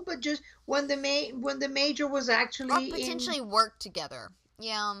school, but just when the Major was actually or potentially worked together.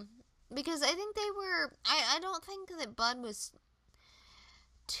 Yeah, because I think they were. I don't think that Bud was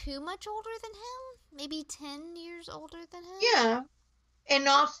too much older than him. Maybe 10 years older than him. Yeah,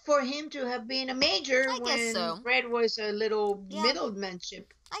 enough for him to have been a major when Red was a little middlemanship.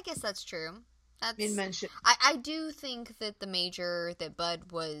 I guess that's true. Midmanship. I do think that that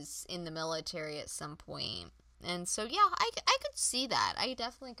Bud was in the military at some point. And so, yeah, I could see that. I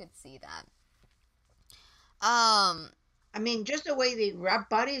definitely could see that. I mean, just the way they wrap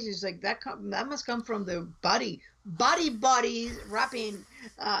bodies is like that must come from the bodies wrapping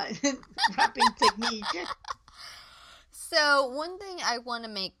technique. So, one thing I want to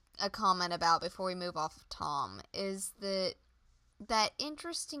make a comment about before we move off of Tom is that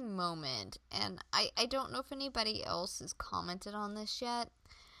interesting moment, and I don't know if anybody else has commented on this yet,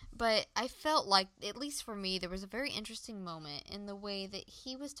 but I felt like, at least for me, there was a very interesting moment in the way that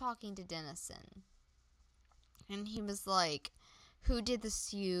he was talking to Dennison. And he was like, "Who did this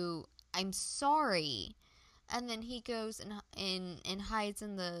to you? I'm sorry." And then he goes and hides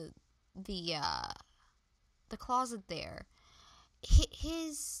in the closet there.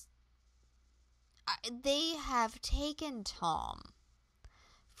 They have taken Tom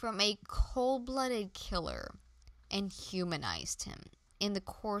from a cold-blooded killer and humanized him in the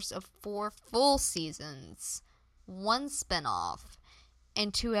course of 4 full seasons, 1 spinoff,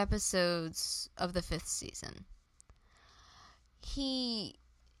 and 2 episodes of the 5th season.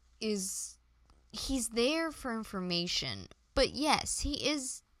 He's there for information, but yes, he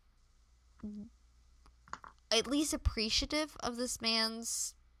is at least appreciative of this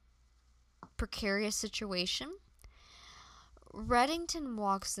man's precarious situation. Reddington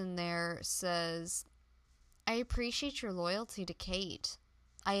walks in there, says, "I appreciate your loyalty to Kate.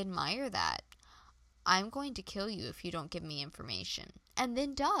 I admire that. I'm going to kill you if you don't give me information." And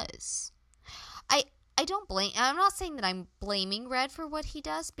then does. I'm not saying that I'm blaming Red for what he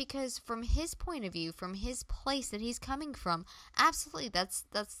does, because from his point of view, from his place that he's coming from, absolutely, that's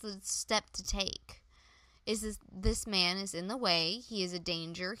the step to take. This man is in the way, he is a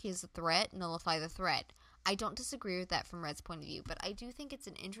danger, he is a threat, nullify the threat. I don't disagree with that from Red's point of view, but I do think it's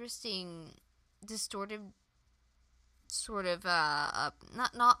an interesting, distorted sort of,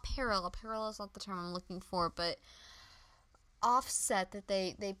 not parallel is not the term I'm looking for, but offset that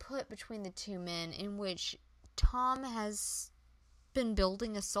they put between the two men, in which Tom has been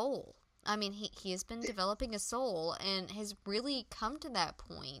building a soul. I mean, he has been developing a soul and has really come to that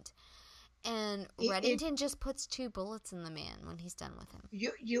point. And Reddington just puts 2 bullets in the man when he's done with him.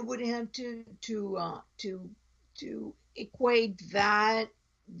 You would have to equate that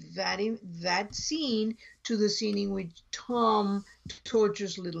scene to the scene in which Tom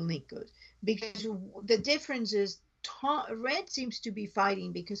tortures little Nico, because the difference is Red seems to be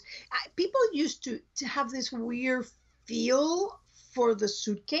fighting because people used to have this weird feel for the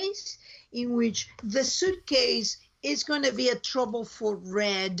suitcase, in which the suitcase is going to be a trouble for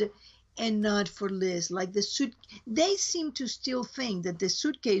Red and not for Liz. Like they seem to still think that the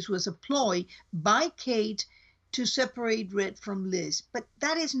suitcase was a ploy by Kate to separate Red from Liz. But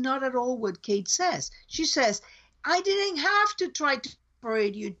that is not at all what Kate says. She says, I didn't have to try to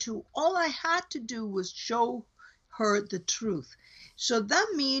separate you two. All I had to do was show her the truth. So that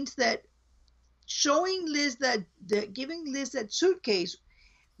means that showing Liz giving Liz that suitcase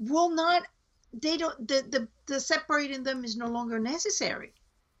will not, the separating them is no longer necessary.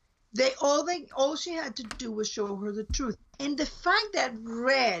 All she had to do was show her the truth. And the fact that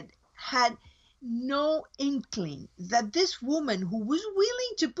Red had no inkling that this woman who was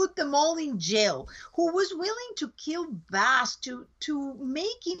willing to put them all in jail, who was willing to kill Bass, to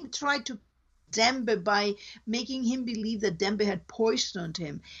make him try to Dembe by making him believe that Dembe had poisoned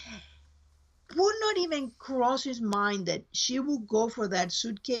him, would not even cross his mind that she will go for that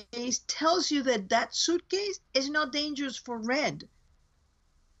suitcase, tells you that that suitcase is not dangerous for Red.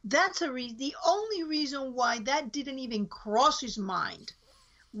 That's the only reason why that didn't even cross his mind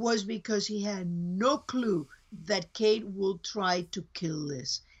was because he had no clue that Kate will try to kill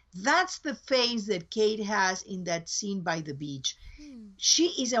Liz. That's the face that Kate has in that scene by the beach. She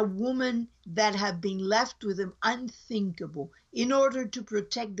is a woman that have been left with an unthinkable. In order to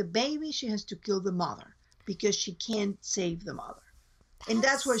protect the baby, she has to kill the mother because she can't save the mother. And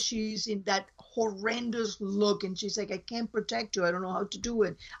that's why she's in that horrendous look. And she's like, I can't protect you. I don't know how to do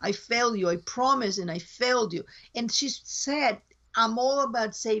it. I failed you. I promised and I failed you. And she said, I'm all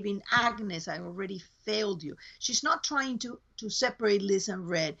about saving Agnes. I already failed you. She's not trying to separate Liz and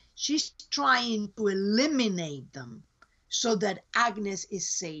Red. She's trying to eliminate them so that Agnes is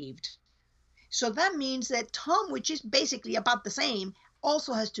saved. So that means that Tom, which is basically about the same,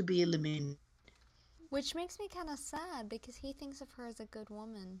 also has to be eliminated. Which makes me kind of sad because he thinks of her as a good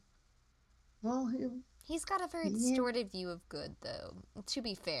woman. Well, he's got a very distorted view of good, though, to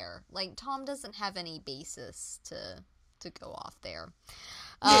be fair. Like, Tom doesn't have any basis to go off there.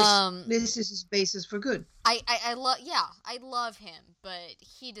 This is his basis for good. I love him, but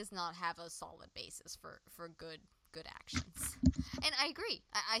he does not have a solid basis for good actions. And I agree.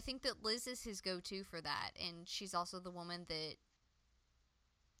 I think that Liz is his go-to for that, and she's also the woman that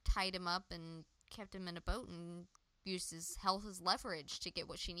tied him up and kept him in a boat and used his health as leverage to get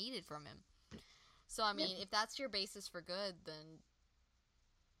what she needed from him. So, I mean, if that's your basis for good, then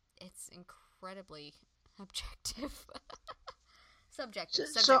it's incredibly objective. Subjective.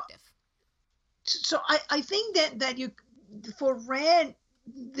 So I think that you, for Red,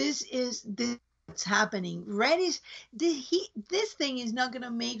 this is what's happening. Red is this thing is not going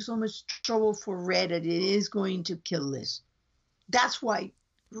to make so much trouble for Red that it is going to kill Liz. That's why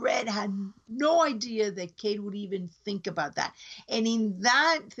Red had no idea that Kate would even think about that. And in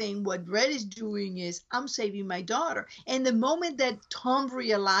that thing, what Red is doing is, I'm saving my daughter. And the moment that Tom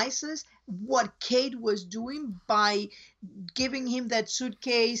realizes what Kate was doing by giving him that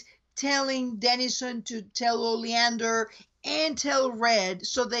suitcase, telling Dennison to tell Oleander and tell Red,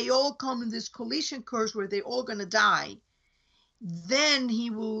 so they all come in this collision course where they're all going to die, then he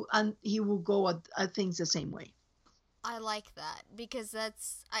will go at things the same way. I like that because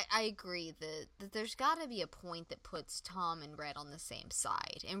I agree that there's got to be a point that puts Tom and Red on the same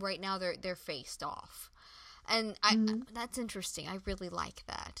side, and right now they're faced off, and that's interesting. I really like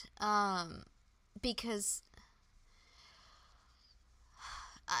that because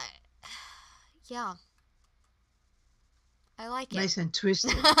I like it. Nice and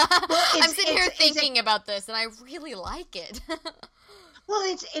twisted. I'm sitting here thinking about this, and I really like it. Well,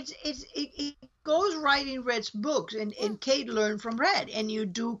 it goes right in Red's books, and Kate learned from Red, and you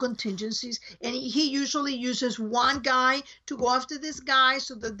do contingencies, and he usually uses one guy to go after this guy,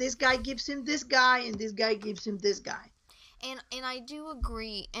 so that this guy gives him this guy, and this guy gives him this guy. And I do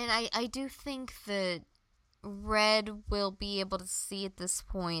agree, and I do think that Red will be able to see at this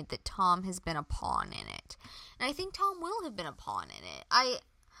point that Tom has been a pawn in it, and I think Tom will have been a pawn in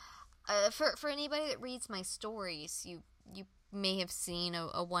it. For anybody that reads my stories, you may have seen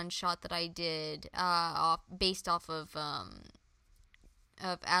a one shot that I did based off of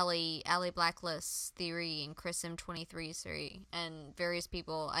Allie Blacklist's theory and Chris M23's theory, and various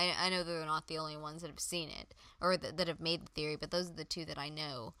people. I know they're not the only ones that have seen it or that have made the theory, but those are the two that I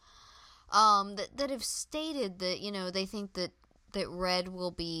know. that have stated that, you know, they think that Red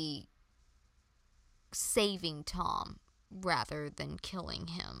will be saving Tom rather than killing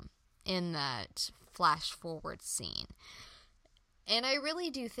him in that flash forward scene. And I really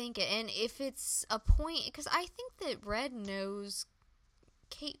do think it. And if it's a point, because I think that Red knows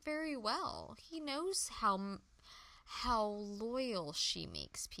Kate very well. He knows how loyal she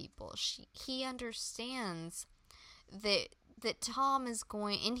makes people. He understands that Tom is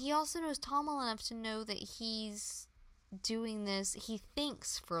going, and he also knows Tom well enough to know that he's doing this. He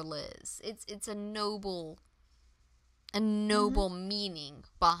thinks for Liz. It's a noble meaning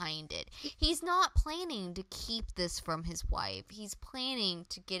behind it. He's not planning to keep this from his wife. He's planning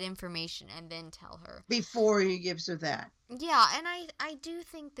to get information and then tell her. Before he gives her that. Yeah, and I do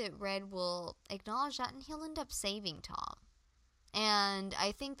think that Red will acknowledge that, and he'll end up saving Tom. And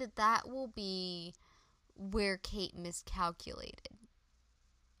I think that will be where Kate miscalculated.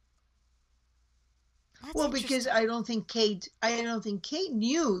 Well, because I don't think Kate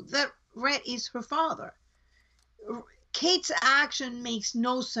knew that Red is her father. Kate's action makes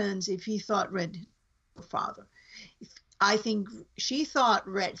no sense if he thought Red was her father. I think she thought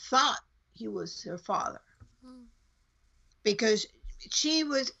Red thought he was her father. Because Kate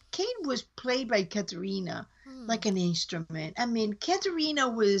was played by Katerina like an instrument. I mean, Katerina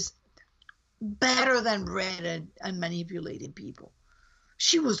was better than Red at manipulating people.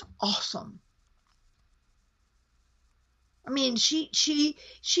 She was awesome. I mean, here is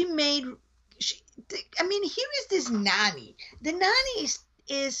this nanny. The nanny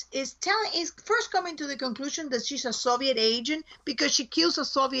is first coming to the conclusion that she's a Soviet agent because she kills a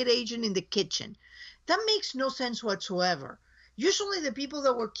Soviet agent in the kitchen. That makes no sense whatsoever. Usually the people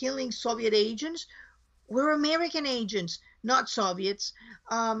that were killing Soviet agents were American agents, not Soviets.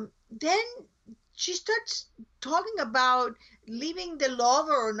 Then she starts talking about leaving the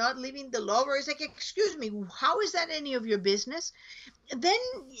lover or not leaving the lover. It's like, excuse me, how is that any of your business? Then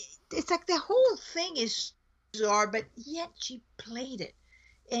it's like the whole thing is bizarre, but yet she played it.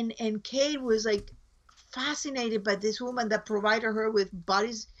 And Kate was like fascinated by this woman that provided her with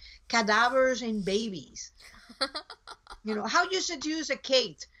bodies, cadavers, and babies. You know, how you seduce a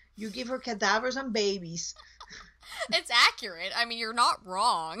Kate? You give her cadavers and babies. It's accurate. I mean, you're not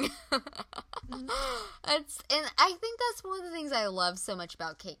wrong. And I think that's one of the things I love so much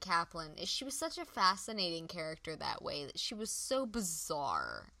about Kate Kaplan is she was such a fascinating character that way. That she was so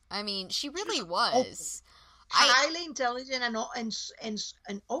bizarre. I mean, she really was. Highly intelligent and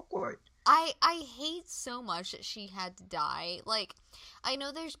awkward. I hate so much that she had to die. Like, I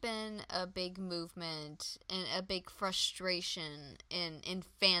know there's been a big movement and a big frustration in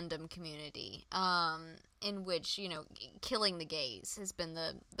fandom community, in which, you know, killing the gays has been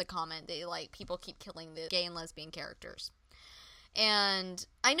the comment. They, like, people keep killing the gay and lesbian characters. And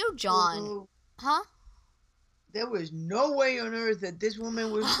I know John... Huh? There was no way on earth that this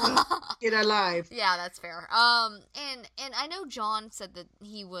woman was going to get alive. Yeah, that's fair. And I know John said that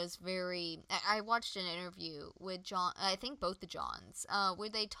he was very... I watched an interview with John, I think both the Johns, where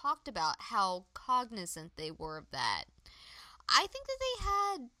they talked about how cognizant they were of that. I think that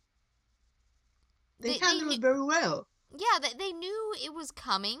they handled it very well. Yeah, they knew it was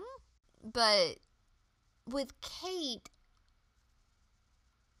coming, but with Kate...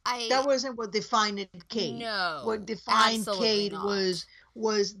 that wasn't what defined Kate. No, what defined Kate not.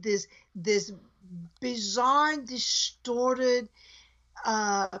 was this bizarre, distorted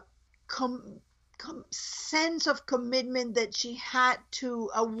sense of commitment that she had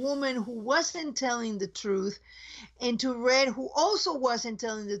to a woman who wasn't telling the truth, and to Red, who also wasn't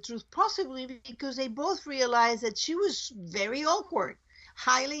telling the truth, possibly because they both realized that she was very awkward,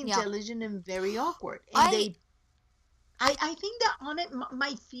 highly intelligent, and very awkward, and I think that on it,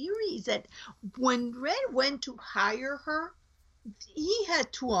 my theory is that when Red went to hire her, he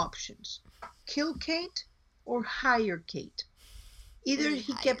had two options: kill Kate or hire Kate. Either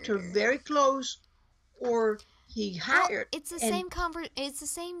he kept her very close, or he hired. It's the same It's the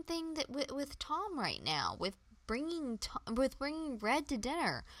same thing that with Tom right now, with bringing Red to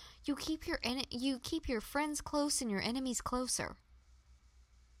dinner. You keep your friends close and your enemies closer.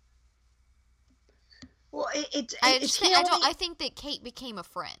 Well, I think that Kate became a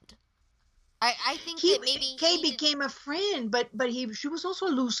friend. I think that maybe Kate became a friend, but she was also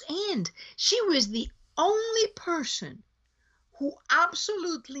a loose end. She was the only person who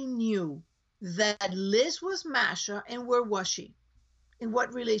absolutely knew that Liz was Masha, and where was she? And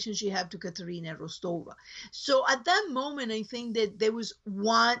what relation she had to Katerina Rostova. So at that moment, I think that there was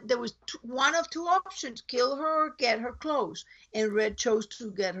one of two options: kill her or get her close. And Red chose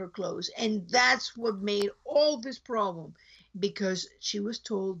to get her close, and that's what made all this problem. because she was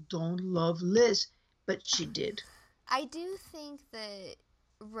told don't love Liz, but she did. I do think that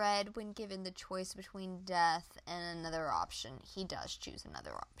Red, when given the choice between death and another option, he does choose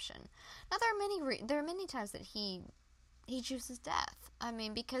another option. Now there are many times that he chooses death. I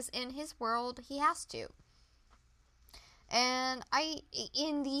mean, because in his world he has to. And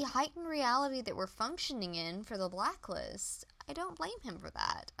in the heightened reality that we're functioning in for the Blacklist, I don't blame him for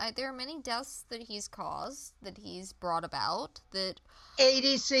that. There are many deaths that he's caused, that he's brought about, that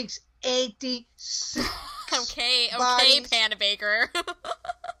 86 Okay, bodies. Panda Baker.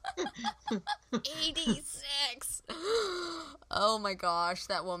 86. Oh my gosh,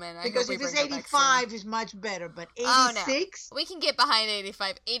 that woman. Because if it's 85, it's much better. But 86? Oh, no. We can get behind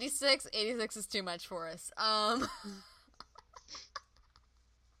 85. 86 is too much for us. I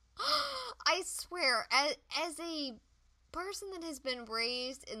swear, as a person that has been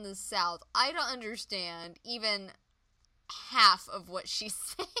raised in the South, I don't understand even half of what she's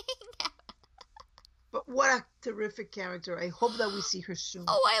saying. But what a terrific character. I hope that we see her soon.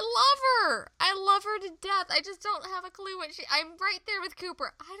 Oh, I love her. I love her to death. I just don't have a clue what I'm right there with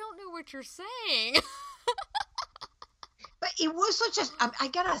Cooper. I don't know what you're saying. But it was such a... I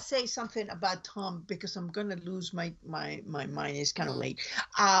gotta say something about Tom because I'm gonna lose my mind. It's kind of late.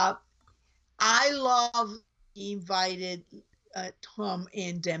 I love he invited Tom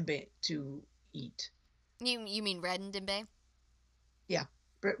and Dembe to eat. You mean Red and Dembe? Yeah,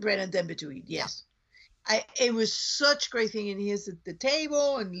 Red and Dembe to eat. Yes. Yeah. It was such a great thing, and he's at the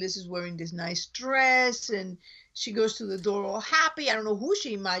table, and Liz is wearing this nice dress, and she goes to the door all happy. I don't know who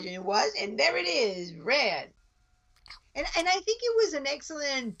she imagined it was, and there it is, Red. And I think it was an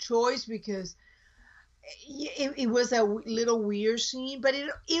excellent choice because it was a little weird scene, but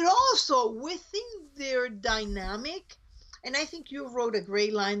it also, within their dynamic, and I think you wrote a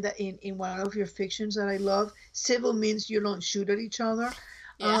great line that in one of your fictions that I love, civil means you don't shoot at each other.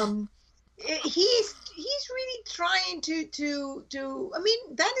 Yeah. He's really trying to I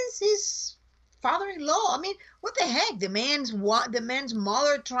mean, that is his father-in-law. I mean, what the heck? The man's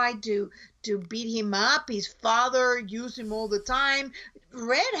mother tried to beat him up. His father used him all the time.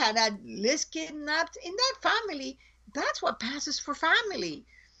 Red had Liz kidnapped. In that family, that's what passes for family.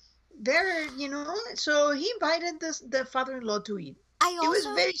 There, so he invited the father-in-law to eat. It was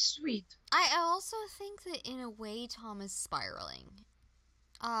very sweet. I also think that in a way Tom is spiraling.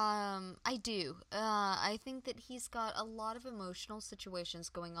 I do. I think that he's got a lot of emotional situations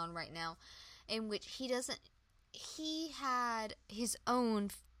going on right now in which he had his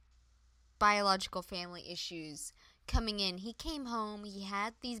own biological family issues coming in. He came home, he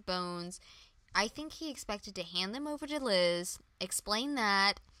had these bones. I think he expected to hand them over to Liz, explain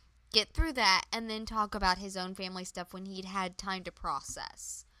that, get through that, and then talk about his own family stuff when he'd had time to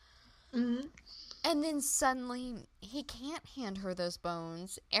process. Mm-hmm. And then suddenly, he can't hand her those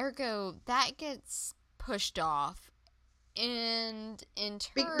bones. Ergo, that gets pushed off. And in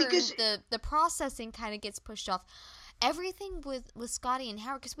turn, because the processing kind of gets pushed off. Everything with Scotty and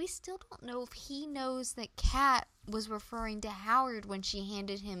Howard, because we still don't know if he knows that Kat was referring to Howard when she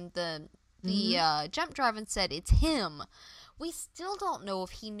handed him the jump drive and said, it's him. We still don't know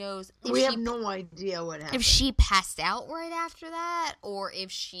if he knows. We have no idea what happened. If she passed out right after that, or if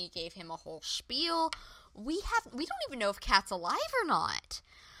she gave him a whole spiel. We don't even know if Kat's alive or not.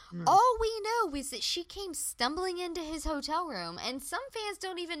 All we know is that she came stumbling into his hotel room, and some fans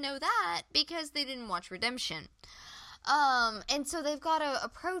don't even know that because they didn't watch Redemption. And so they've got to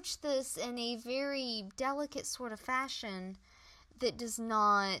approach this in a very delicate sort of fashion that does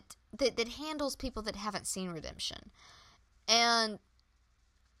not that handles people that haven't seen Redemption. And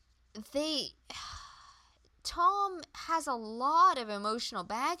Tom has a lot of emotional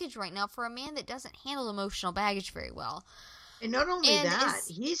baggage right now for a man that doesn't handle emotional baggage very well. And not only that,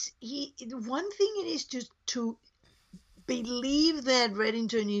 one thing it is just to believe that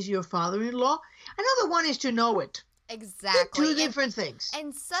Reddington is your father-in-law. Another one is to know it. Exactly. They're two different things.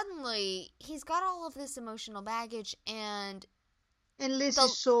 And suddenly, he's got all of this emotional baggage, and Liz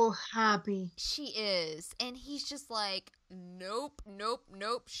is so happy. She is. And he's just like, nope,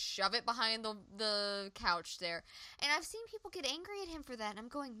 shove it behind the couch there. And I've seen people get angry at him for that, and I'm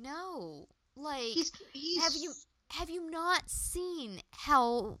going, no. Like, have you not seen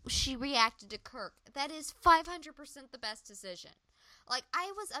how she reacted to Kirk? That is 500% the best decision. Like,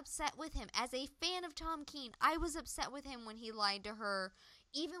 I was upset with him. As a fan of Tom Keene, I was upset with him when he lied to her,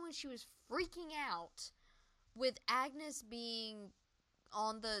 even when she was freaking out with Agnes being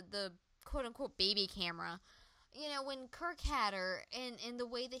on the quote-unquote baby camera. You know, when Kirk had her, and the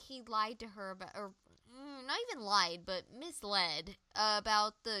way that he lied to her about, or not even lied, but misled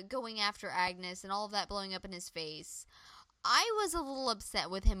about the going after Agnes and all of that blowing up in his face. I was a little upset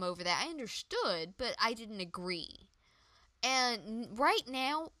with him over that. I understood, but I didn't agree. And right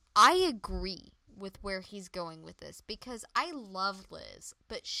now, I agree with where he's going with this because I love Liz,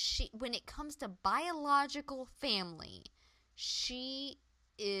 but when it comes to biological family, she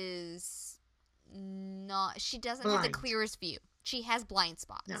is not, she doesn't have the Blind. clearest view. She has blind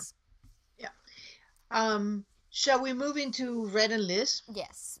No. spots. Yeah. Shall we move into Red and Liz?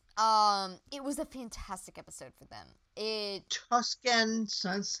 Yes. It was a fantastic episode for them. Tuscan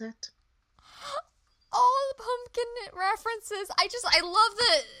sunset. All the pumpkin references. I love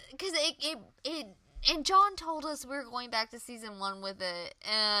because it and John told us we were going back to season 1 with it,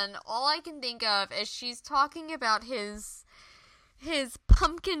 and all I can think of is she's talking about his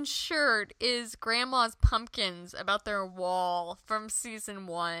pumpkin shirt is Grandma's pumpkins about their wall from season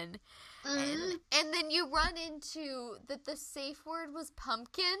 1. Mm-hmm. And then you run into that the safe word was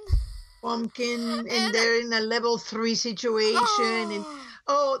pumpkin. Pumpkin, and they're in a level 3 situation, and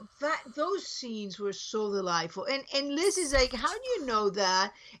those scenes were so delightful. And Liz is like, how do you know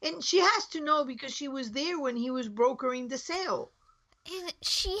that? And she has to know because she was there when he was brokering the sale. And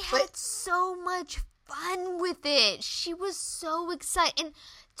she had so much fun with it. She was so excited. And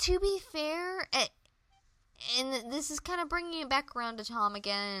to be fair, and this is kind of bringing it back around to Tom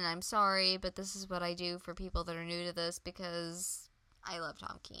again, and I'm sorry, but this is what I do for people that are new to this because I love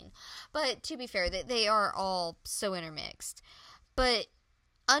Tom Keene. But to be fair, they are all so intermixed. But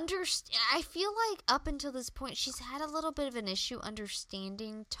I feel like up until this point, she's had a little bit of an issue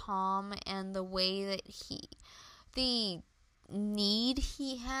understanding Tom and the way that the need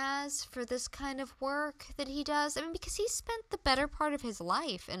he has for this kind of work that he does. I mean, because he spent the better part of his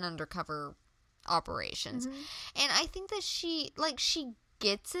life in undercover operations. Mm-hmm. And I think that she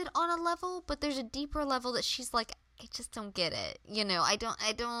gets it on a level, but there's a deeper level that she's like, I just don't get it. You know, I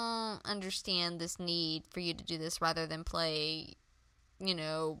don't understand this need for you to do this rather than play, you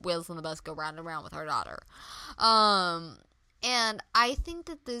know, wheels on the bus go round and round with our daughter. And I think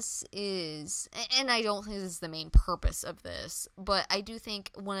that this is, and I don't think this is the main purpose of this, but I do think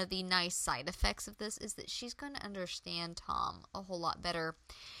one of the nice side effects of this is that she's going to understand Tom a whole lot better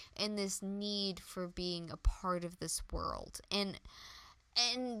and this need for being a part of this world. And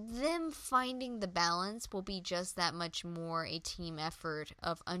them finding the balance will be just that much more a team effort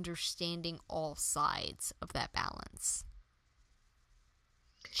of understanding all sides of that balance.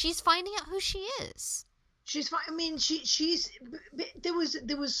 She's finding out who she is. She's fine. I mean, she's. There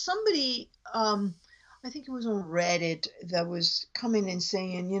was somebody. I think it was on Reddit that was coming and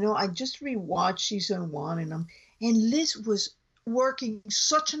saying, you know, I just rewatched season 1, and Liz was working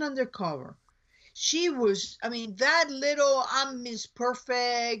such an undercover. She was, I mean, that little I'm Miss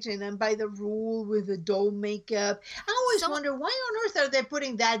Perfect and I'm by the rule with the doll makeup. I always wonder why on earth are they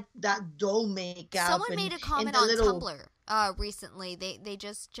putting that doll makeup? Someone made a comment on Tumblr recently. They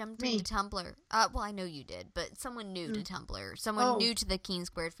just jumped into Tumblr. Well, I know you did, but someone new to Tumblr, someone new to the Keen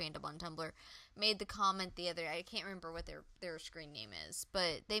Squared fandom on Tumblr, made the comment the other. I can't remember what their screen name is,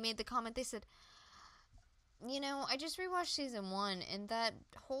 but they made the comment. They said, you know, I just rewatched season 1, and that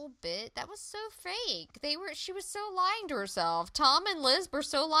whole bit, that was so fake. She was so lying to herself. Tom and Liz were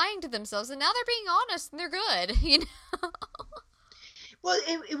so lying to themselves, and now they're being honest, and they're good, you know? Well,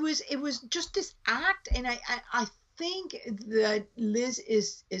 it was just this act, and I think that Liz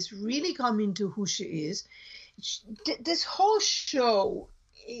is really coming to who she is. This whole show,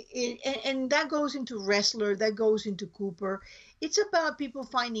 and that goes into Wrestler, that goes into Cooper. It's about people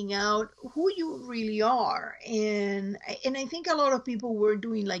finding out who you really are, and I think a lot of people were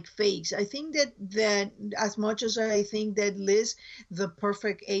doing like fakes. I think that as much as I think that Liz, the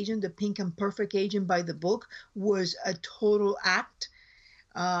perfect agent, the pink and perfect agent by the book, was a total act.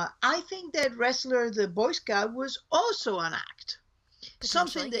 I think that Wrestler, the Boy Scout, was also an act.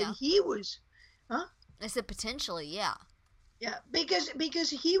 Something that he was. Huh? I said potentially, yeah. Yeah, because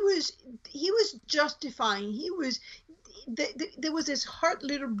he was justifying. There was this hurt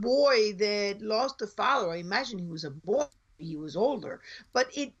little boy that lost a father. I imagine he was a boy. He was older,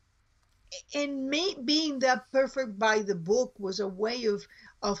 but being that perfect by the book was a way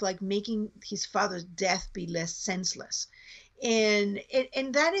of like making his father's death be less senseless. And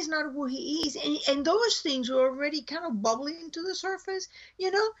that is not who he is. And those things were already kind of bubbling to the surface, you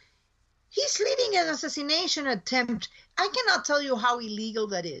know. He's leading an assassination attempt. I cannot tell you how illegal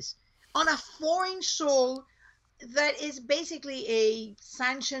that is. On a foreign soul that is basically a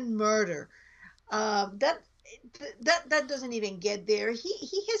sanctioned murder. That doesn't even get there.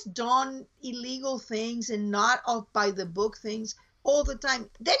 He has done illegal things and not off by the book things all the time.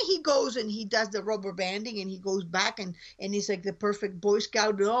 Then he goes and he does the rubber banding and he goes back and he's like the perfect Boy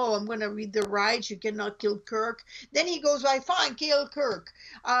Scout. Oh, I'm gonna read the rights. You cannot kill Kirk. Then he goes, I fine, kill Kirk.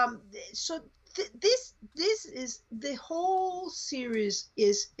 So this is the whole series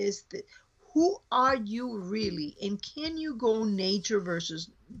is the who are you really, and can you go nature versus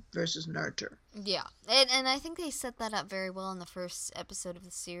nurture? Yeah, and I think they set that up very well in the first episode of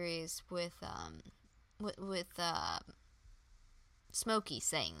the series with Smokey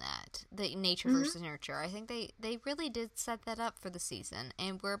saying that nature Mm-hmm. versus nurture. I think they really did set that up for the season,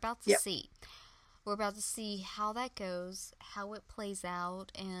 and we're about to Yep. see. We're about to see how that goes, how it plays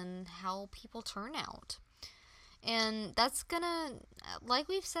out, and how people turn out. And that's gonna, like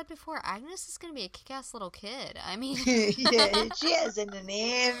we've said before, Agnes is gonna be a kick-ass little kid. I mean, Yeah, she is, and on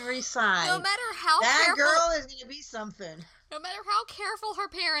every side. no matter how That careful, girl is gonna be something. no matter how careful her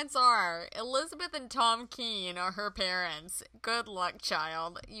parents are, Elizabeth and Tom Keene are her parents. Good luck,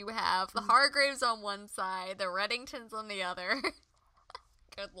 child. You have the Hargraves on one side, the Reddingtons on the other.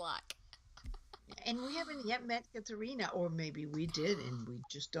 Good luck. And we haven't yet met Katerina, or maybe we did, and we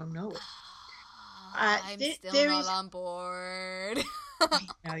just don't know it. I'm still there not is. on board.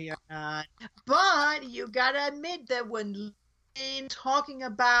 No, you're not. But you gotta admit that when Lynn talking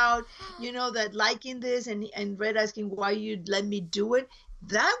about, that liking this and Red asking why you'd let me do it,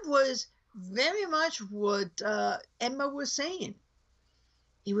 that was very much what Emma was saying.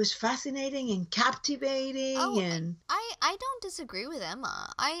 It was fascinating and captivating, and I don't disagree with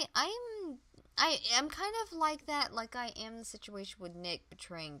Emma. I am kind of like that, like I am the situation with Nick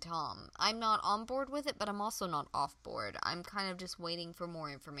betraying Tom. I'm not on board with it, but I'm also not off board. I'm kind of just waiting for more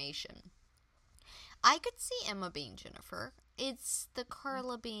information. I could see Emma being Jennifer. It's the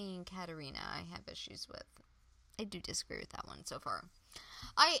Carla being Katerina I have issues with. I do disagree with that one so far.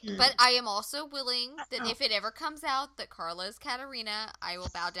 But I am also willing that if it ever comes out that Carla is Katerina, I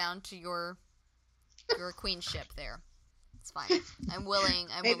will bow down to your queenship there. It's fine. I'm willing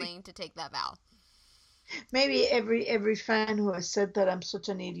to take that vow. maybe every fan who has said that I'm such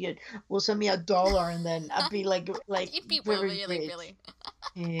an idiot will send me $1, and then I'll be like You'd be very really, rich. really.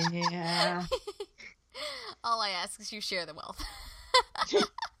 Yeah. All I ask is you share the wealth.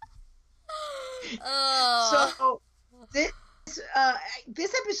 So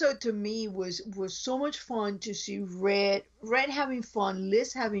this episode to me was so much fun to see Red having fun,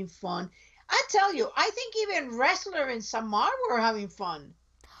 Liz having fun. I tell you, I think even Wrestler and Samar were having fun.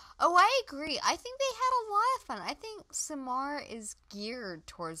 Oh, I agree. I think they had a lot of fun. I think Samar is geared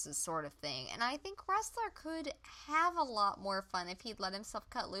towards this sort of thing, and I think Wrestler could have a lot more fun if he'd let himself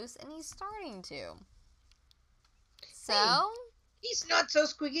cut loose, and he's starting to. So, Hey, he's not so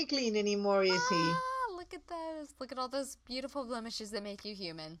squeaky clean anymore, is he? Look at those. Look at all those beautiful blemishes that make you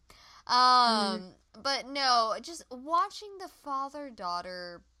human. But no, just watching the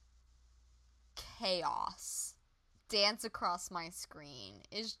father-daughter chaos dance across my screen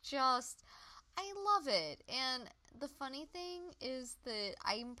is just, I love it. And the funny thing is that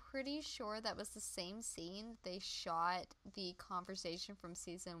I'm pretty sure that was the same scene they shot the conversation from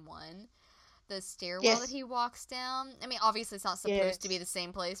season 1. The stairwell that he walks down. I mean, obviously it's not supposed to be the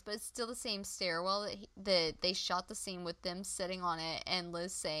same place, but it's still the same stairwell that they shot the scene with them sitting on it, and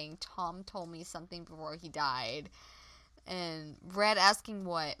Liz saying, Tom told me something before he died. And Red asking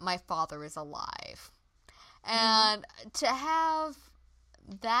what? My father is alive. And to have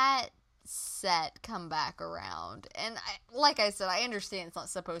that set come back around, and like I said, I understand it's not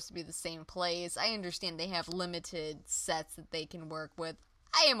supposed to be the same place. I understand they have limited sets that they can work with.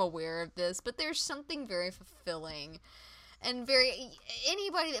 I am aware of this, but there's something very fulfilling and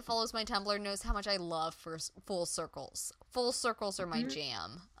anybody that follows my Tumblr knows how much I love for full circles. Full circles are my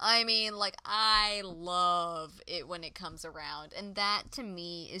jam. I mean, like, I love it when it comes around, and that to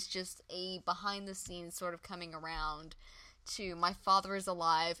me is just a behind the scenes sort of coming around to my father is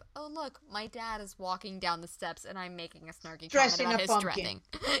alive. Oh look, my dad is walking down the steps and I'm making a snarky comment about his dressing.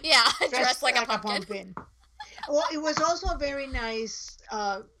 Yeah, dressed like a pumpkin. Well, it was also very nice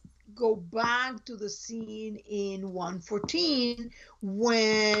go back to the scene in 114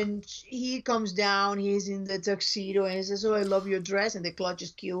 when he comes down, he's in the tuxedo and he says, oh, I love your dress, and the clutch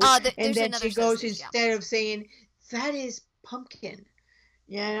is cute. And then she goes, instead of saying, that is pumpkin.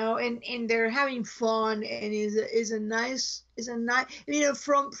 And they're having fun, and is a nice,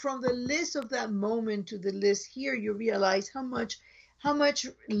 from the list of that moment to the list here, you realize how much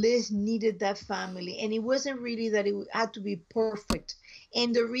Liz needed that family. And it wasn't really that it had to be perfect.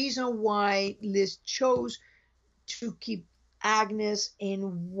 And the reason why Liz chose to keep Agnes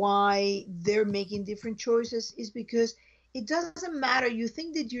and why they're making different choices is because it doesn't matter. You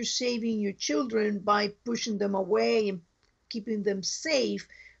think that you're saving your children by pushing them away and keeping them safe,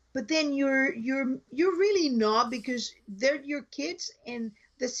 but then you're really not, because they're your kids and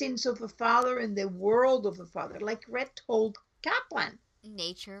the sins of a father and the world of a father, like Red told Kaplan.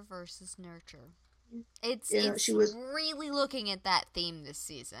 Nature versus nurture. She It's was. really looking at that theme this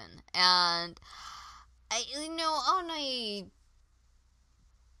season, and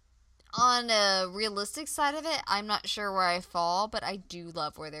on a realistic side of it, I'm not sure where I fall, but I do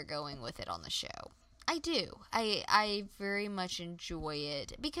love where they're going with it on the show. I do. I very much enjoy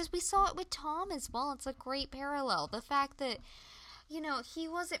it because we saw it with Tom as well. It's a great parallel. The fact that, he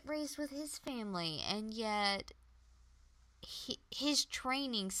wasn't raised with his family, and yet his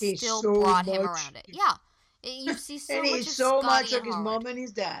training He's still so brought him much. around it. Yeah. You see so And much he's of so Scotty much and like his Howard. mom and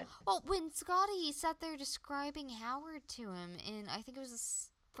his dad. Well, when Scotty sat there describing Howard to him, in I think it was the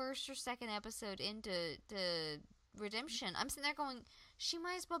first or second episode into Redemption, I'm sitting there going, she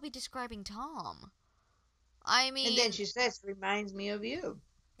might as well be describing Tom. I mean, And then she says, reminds me of you.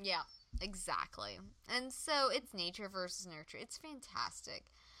 Yeah, exactly. And so it's nature versus nurture. It's fantastic.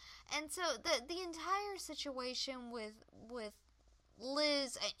 And so the entire situation with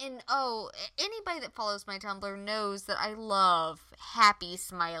Liz, and anybody that follows my Tumblr knows that I love happy,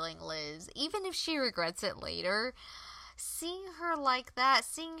 smiling Liz, even if she regrets it later. Seeing her like that,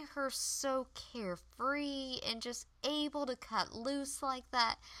 seeing her so carefree and just able to cut loose like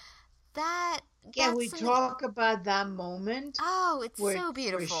that, Can that's we something. talk about that moment Oh, it's so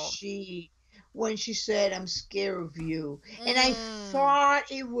beautiful. when she said, I'm scared of you? And I Mm.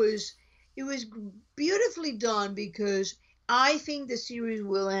 thought it was beautifully done, because I think the series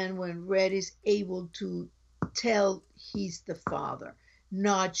will end when Red is able to tell he's the father,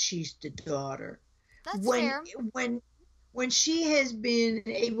 not she's the daughter. That's When fair. when when she has been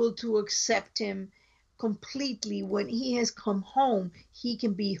able to accept him completely, when he has come home, he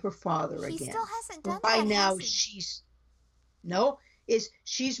can be her father He again. still hasn't done Right that, now, has he? no,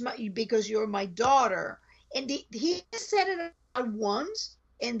 she's my, because you're my daughter. And he said it once,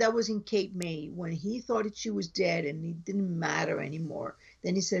 and that was in Cape May, when he thought that she was dead and it didn't matter anymore.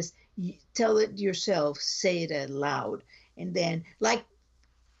 Then he says, tell it yourself, say it out loud. And then, like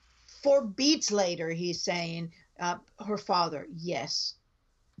 4 beats later, he's saying, her father, yes.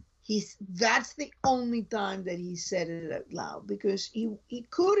 That's the only time that he said it out loud, because he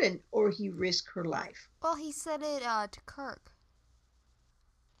couldn't, or he risked her life. Well, he said it to Kirk.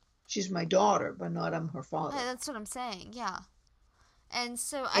 She's my daughter, but not I'm her father. That's what I'm saying. Yeah. And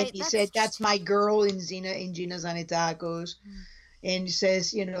so And he that's said, just that's my girl in Gina Zanetacos. And he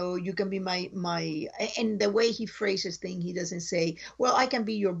says, you can be my, and the way he phrases things, he doesn't say, well, I can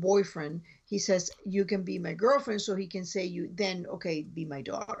be your boyfriend. He says, you can be my girlfriend, so he can say, okay, be my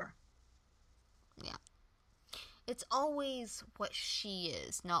daughter. Yeah. It's always what she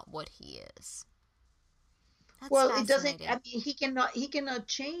is, not what he is. That's Well, it doesn't, fascinating. I mean, he cannot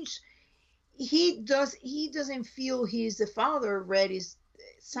change. He doesn't feel he's the father.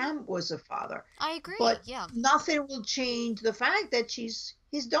 Sam was a father. I agree. But Yeah. nothing will change the fact that she's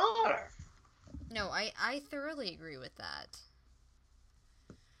his daughter. No, I thoroughly agree with that.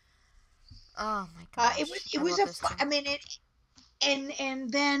 Oh my gosh. It was I mean,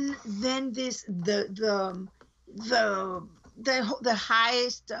 and then this the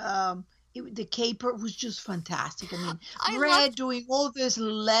highest, the caper was just fantastic. I mean, I Red loved. doing all these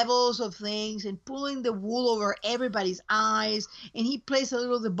levels of things and pulling the wool over everybody's eyes, and he plays a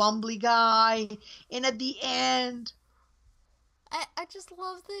little the bumbly guy, and at the end, I just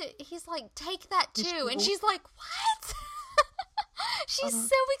love that he's like, take that he's too, and cool. she's like, what? She's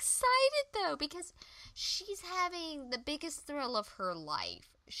so excited though, because she's having the biggest thrill of her life.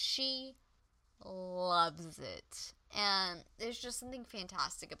 She loves it. And there's just something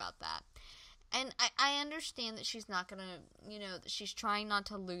fantastic about that. And I understand that she's not gonna, that she's trying not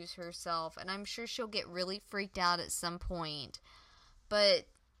to lose herself, and I'm sure she'll get really freaked out at some point. But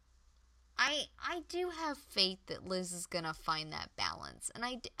I do have faith that Liz is gonna find that balance, and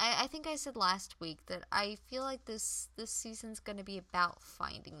I think I said last week that I feel like this season's gonna be about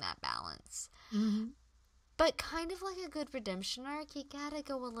finding that balance. Mm-hmm. But kind of like a good redemption arc, you gotta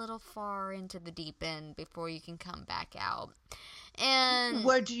go a little far into the deep end before you can come back out. And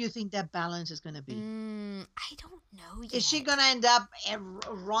Where do you think that balance is going to be? I don't know yet. Is she going to end up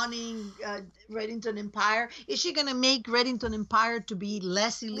running Reddington Empire? Is she going to make Reddington Empire to be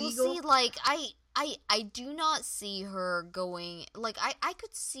less illegal? Well, see, like, I do not see her going, like, I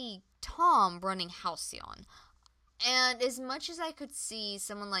could see Tom running Halcyon. And as much as I could see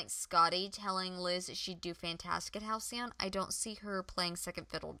someone like Scotty telling Liz that she'd do fantastic at Halcyon, I don't see her playing second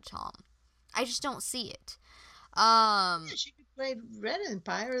fiddle to Tom. I just don't see it. She could play Red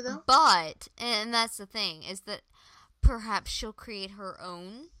Empire, though. But, and that's the thing, is that perhaps she'll create her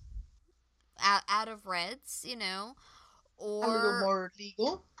own out of Red's, A little or more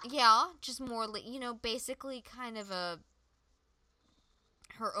legal. yeah, just more, basically kind of her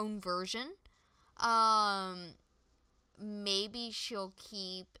own version. Um, Maybe she'll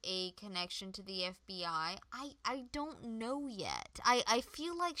keep a connection to the FBI. I don't know yet. I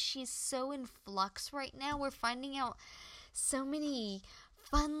feel like she's so in flux right now. We're finding out so many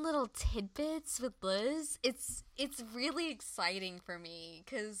fun little tidbits with Liz. It's really exciting for me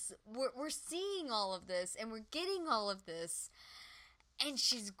because we're seeing all of this and we're getting all of this, and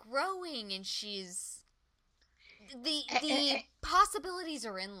she's growing, and she's the possibilities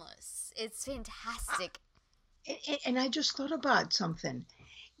are endless. It's fantastic. And I just thought about something.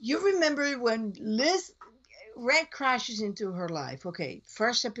 You remember when Red crashes into her life? Okay,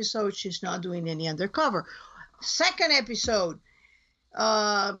 first episode, she's not doing any undercover. Second episode,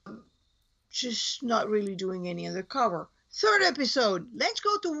 she's not really doing any undercover. Third episode, let's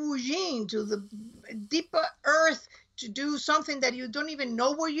go to Wujin, to the deeper earth, to do something that you don't even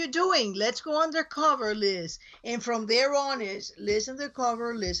know what you're doing. Let's go undercover, Liz. And from there on is Liz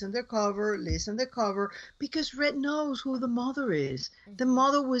undercover, Liz undercover, Liz undercover, because Red knows who the mother is. Mm-hmm. The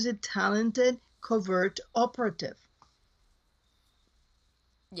mother was a talented covert operative.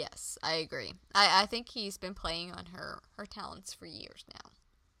 Yes, I agree. I think he's been playing on her talents for years now.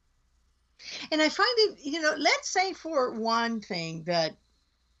 And I find it, let's say for one thing that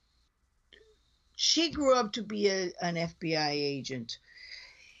she grew up to be an FBI agent.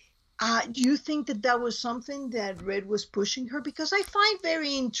 Do you think that was something that Red was pushing her? Because I find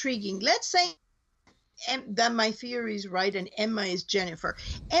very intriguing. Let's say that my theory is right and Emma is Jennifer.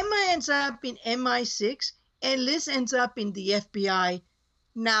 Emma ends up in MI6 and Liz ends up in the FBI.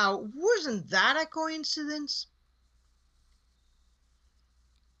 Now, wasn't that a coincidence?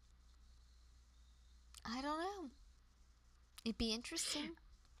 I don't know. It'd be interesting.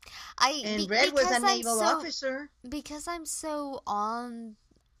 Red was a naval officer. Because I'm so on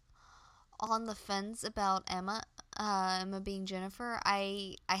the fence about Emma being Jennifer,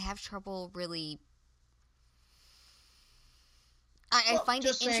 I have trouble really. I find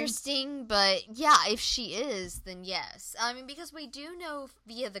it interesting, but yeah, if she is, then yes. I mean, because we do know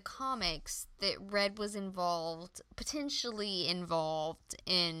via the comics that Red was potentially involved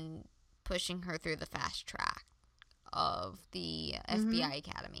in pushing her through the fast track of the FBI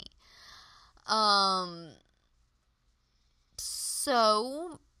Academy.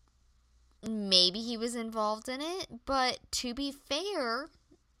 So maybe he was involved in it, but to be fair,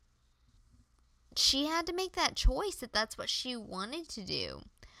 she had to make that choice that that's what she wanted to do.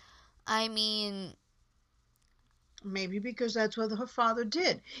 I mean, maybe because that's what her father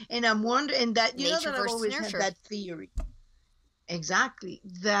did. And I'm wondering that, that I've always nurture. had that theory. Exactly.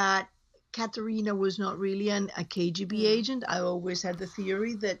 That Katerina was not really a KGB agent. I always had the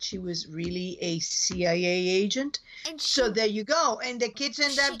theory that she was really a CIA agent. So there you go. And the kids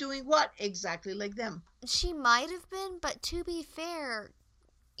end up doing what? Exactly like them. She might have been, but to be fair,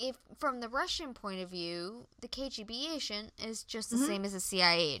 if from the Russian point of view, the KGB agent is just the same as a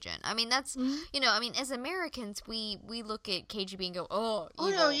CIA agent. I mean, that's, as Americans, we look at KGB and go, oh,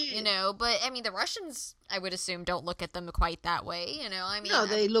 evil, no, but, I mean, the Russians, I would assume, don't look at them quite that way, I mean. No,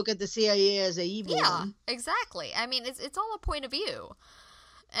 they look at the CIA as a evil one. Yeah, exactly. I mean, it's all a point of view.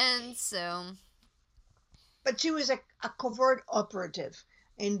 And so. But she was a covert operative,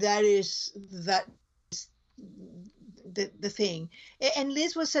 and that is the thing. And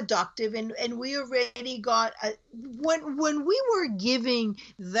Liz was seductive, and we already got when we were giving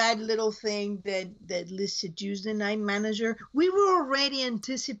that little thing that Liz seduced the night manager, we were already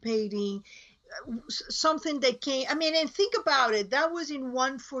anticipating something that came. I mean, and think about it, that was in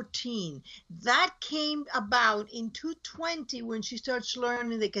 114. That came about in 220 when she starts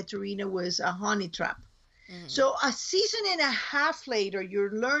learning that Katerina was a honey trap. So a season and a half later,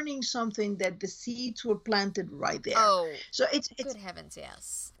 you're learning something that the seeds were planted right there. Oh, so it's good heavens,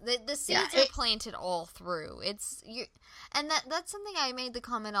 yes. The seeds are planted all through. And that's something I made the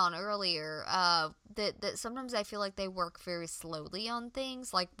comment on earlier. That sometimes I feel like they work very slowly on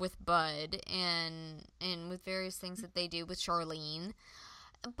things, like with Bud and with various things that they do with Charlene,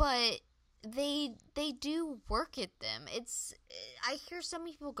 but they do work at them. I hear so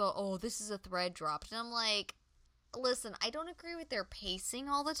many people go, oh, this is a thread dropped, and I'm like, listen, I don't agree with their pacing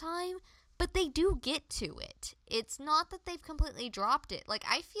all the time, but they do get to it. It's not that they've completely dropped it. Like,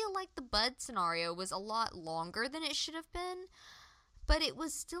 I feel like the Bud scenario was a lot longer than it should have been, but it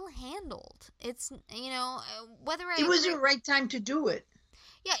was still handled. It's, whether it was the right time to do it.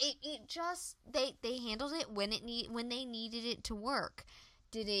 Yeah, it just they handled it when they needed it to work.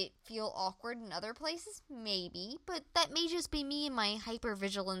 Did it feel awkward in other places? Maybe, but that may just be me and my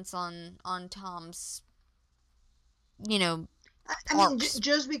hypervigilance on Tom's, you know, I mean, arcs.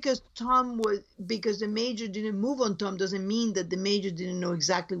 just because the major didn't move on Tom doesn't mean that the major didn't know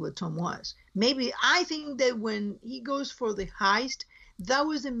exactly what Tom was. Maybe I think that when he goes for the heist, that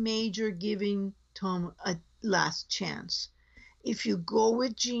was the major giving Tom a last chance. If you go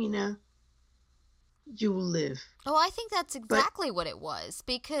with Gina, you will live. Oh, I think that's But exactly what it was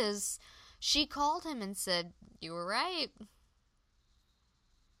because she called him and said, "You were right."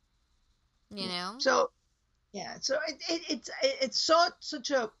 You yeah, know? so yeah, so it's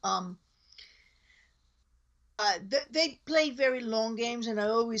such a they play very long games, and I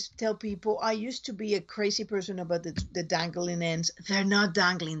always tell people I used to be a crazy person about the dangling ends. They're not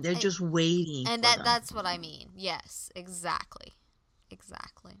dangling; they're And, just waiting and for them. that's what I mean. Yes, exactly.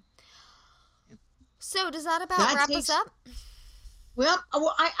 Exactly. So, does that about That wrap us takes up?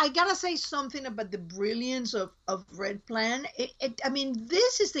 I gotta say something about the brilliance of Red Plan. I mean,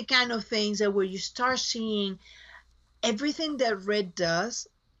 this is the kind of things that where you start seeing everything that Red does,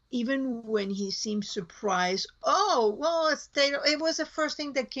 even when he seems surprised. Oh, well, it was the first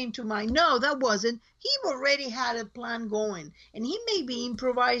thing that came to mind. No, that wasn't. He already had a plan going, and he may be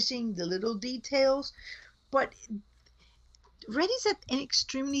improvising the little details, but Red is an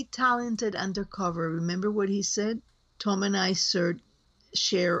extremely talented undercover. Remember what he said? Tom and I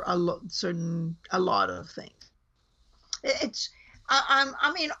share a lot of things. It's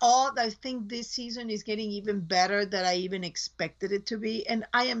I'm in awe. I think this season is getting even better than I even expected it to be, and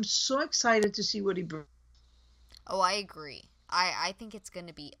I am so excited to see what he brings. Oh, I agree. I think it's going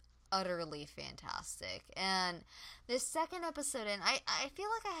to be utterly fantastic. And this second episode, and I feel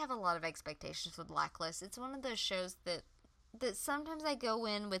like I have a lot of expectations with Blacklist. It's one of those shows that sometimes I go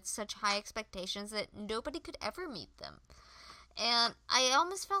in with such high expectations that nobody could ever meet them. And I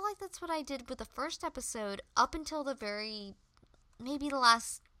almost felt like that's what I did with the first episode up until maybe the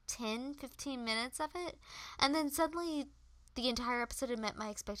last 10, 15 minutes of it. And then suddenly the entire episode had met my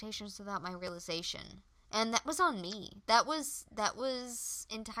expectations without my realization. And that was on me. That was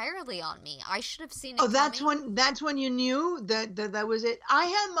entirely on me. I should have seen Oh, it coming. that's when you knew that was it. I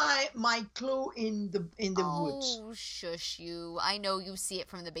had my clue in the woods. Oh, shush you. I know you see it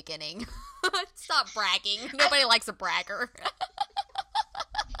from the beginning. Stop bragging. Nobody likes a bragger.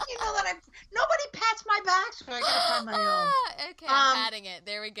 You know that nobody pats my back, so I gotta pat my own. Okay, I'm patting it.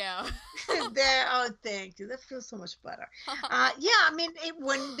 There we go. There, oh, thank you. That feels so much better. Yeah, I mean,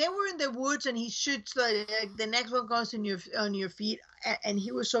 when they were in the woods and he shoots the next one goes on your feet, and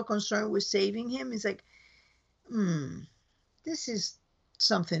he was so concerned with saving him. He's like, this is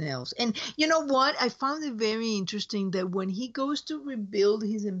something else. And you know what? I found it very interesting that when he goes to rebuild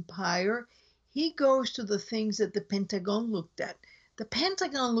his empire, he goes to the things that the Pentagon looked at. The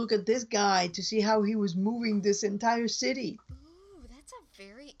Pentagon looked at this guy to see how he was moving this entire city. Ooh, that's a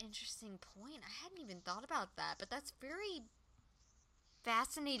very interesting point. I hadn't even thought about that, but that's very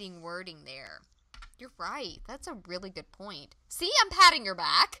fascinating wording there. You're right. That's a really good point. See, I'm patting your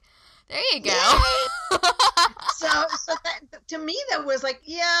back. There you go. Yay! So that, to me, that was like,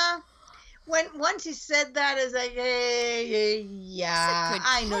 yeah. When once he said that, it's like, hey, yeah,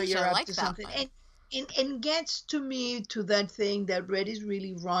 I know you're up to something. And gets to me to that thing that Red is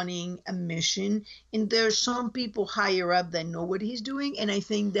really running a mission, and there's some people higher up that know what he's doing, and I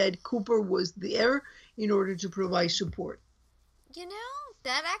think that Cooper was there in order to provide support. You know,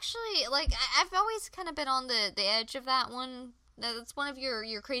 that actually, like, I've always kind of been on the edge of that one. That's one of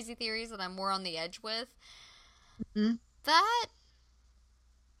your crazy theories that I'm more on the edge with. Mm-hmm.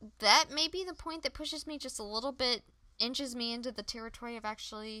 That may be the point that pushes me just a little bit, inches me into the territory of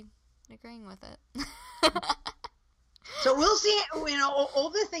actually agreeing with it. So we'll see, you know, all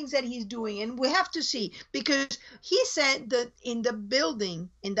the things that he's doing, and we have to see, because he said that in the building,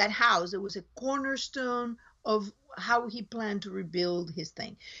 in that house, it was a cornerstone of how he planned to rebuild his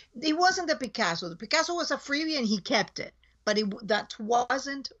thing. It wasn't the Picasso. The Picasso was a freebie and he kept it, but that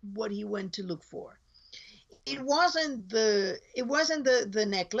wasn't what he went to look for. It wasn't the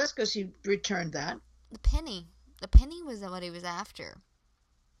necklace, because he returned that. The penny. The penny was what he was after.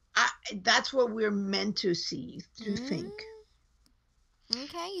 That's what we're meant to see, to think.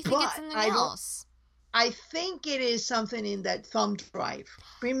 Okay, you think it's something else? I think it is something in that thumb drive.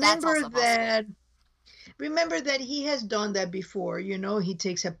 That's also possible. Remember that he has done that before. You know, he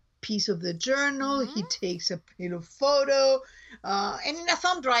takes a piece of the journal, he takes a photo, and in a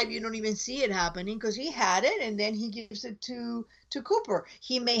thumb drive you don't even see it happening because he had it, and then he gives it to Cooper.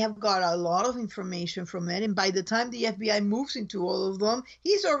 He may have got a lot of information from it, and by the time the FBI moves into all of them,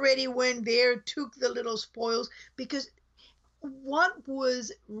 he's already went there, took the little spoils, because what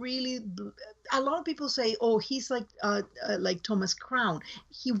was really a lot of people say, oh, he's like Thomas Crown.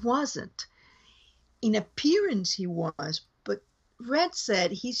 He wasn't. In appearance he was, but Red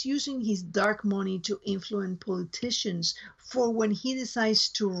said he's using his dark money to influence politicians for when he decides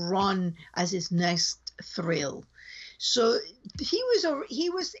to run as his next thrill. So he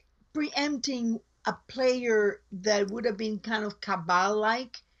was preempting a player that would have been kind of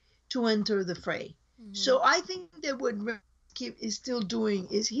cabal-like to enter the fray. Mm-hmm. So I think that what Skip is still doing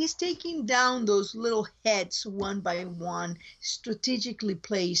is he's taking down those little heads one by one, strategically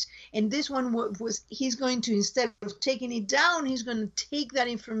placed. And this one was he's going to, instead of taking it down, he's going to take that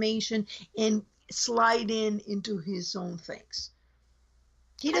information and slide into his own things.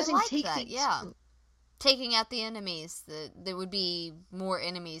 He doesn't take that, yeah. Taking out the enemies, there would be more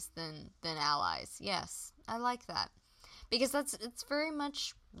enemies than allies. Yes, I like that. Because it's very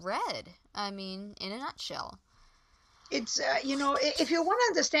much Red, I mean, in a nutshell. It's, if you want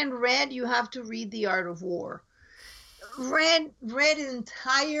to understand Red, you have to read The Art of War. Red's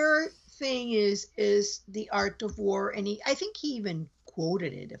entire thing is The Art of War, and I think he even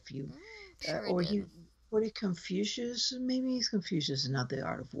quoted it a few, sure he quoted Confucius. Maybe it's Confucius, not The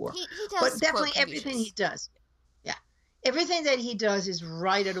Art of War. He does, but definitely everything he does. Yeah, everything that he does is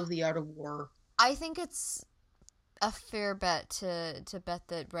right out of The Art of War. I think it's a fair bet to bet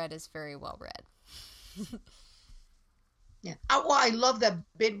that Red is very well read. Yeah. Oh, I love that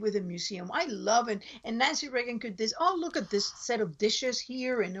bit with the museum. I love it. And Nancy Reagan could look at this set of dishes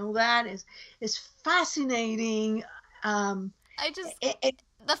here and all that is fascinating. The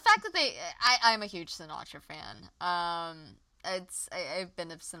fact that I'm a huge Sinatra fan. I've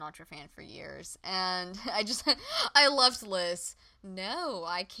been a Sinatra fan for years, and I loved Liz. No,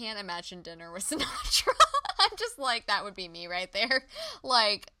 I can't imagine dinner with Sinatra. I'm just like, that would be me right there.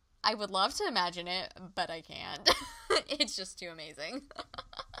 Like, I would love to imagine it, but I can't. It's just too amazing.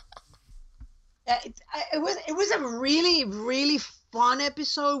 It was a really, really fun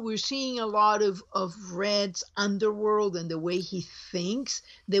episode. We're seeing a lot of Red's underworld and the way he thinks,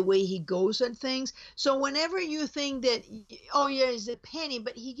 the way he goes at things. So whenever you think that, oh yeah, it's a penny,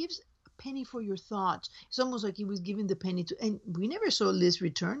 but he gives a penny for your thoughts. It's almost like he was giving the penny to, and we never saw Liz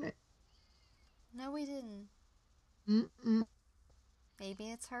return it. No, we didn't. Mm-mm.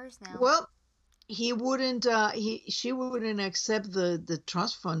 Maybe it's hers now. Well, she wouldn't accept the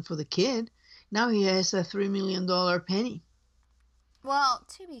trust fund for the kid. Now he has a $3 million penny. Well,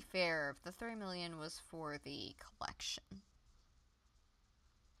 to be fair, the $3 million was for the collection.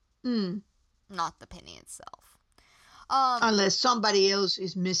 Not the penny itself. Unless somebody else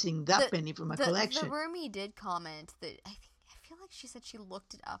is missing that penny from a collection. The roomie did comment that I feel like she said she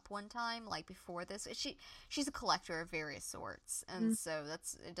looked it up one time, like before this. She's a collector of various sorts, and so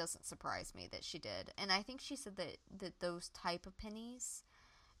it doesn't surprise me that she did. And I think she said that those type of pennies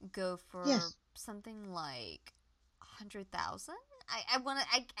go for something like 100,000.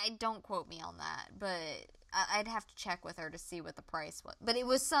 I don't quote me on that, but I'd have to check with her to see what the price was. But it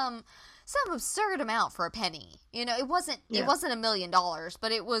was some absurd amount for a penny. You know, it wasn't $1 million,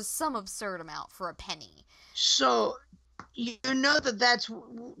 but it was some absurd amount for a penny. So you know that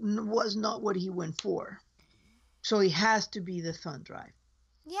was not what he went for. So it has to be the thumb drive.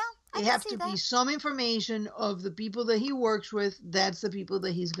 Yeah, it has to be some information of the people that he works with. That's the people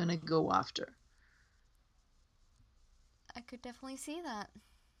that he's going to go after. I could definitely see that.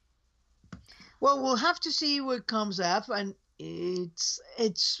 Well, we'll have to see what comes up, and it's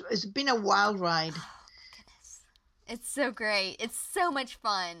been a wild ride. Oh, goodness. It's so great. It's so much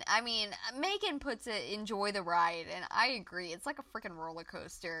fun. I mean, Megan puts it, enjoy the ride, and I agree. It's like a freaking roller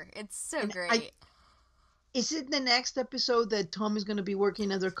coaster. It's so great. Is it the next episode that Tom is going to be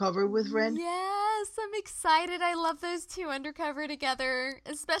working undercover with Red? Yes, I'm excited. I love those two undercover together,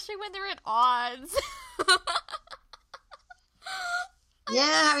 especially when they're at odds.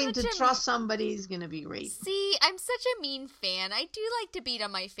 Yeah, having to trust somebody is going to be great. See, I'm such a mean fan. I do like to beat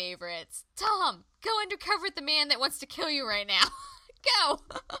on my favorites. Tom, go undercover with the man that wants to kill you right now. Go.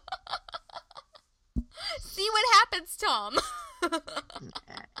 See what happens, Tom.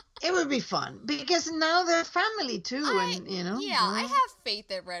 It would be fun because now they're family too, and you know. Yeah, I have faith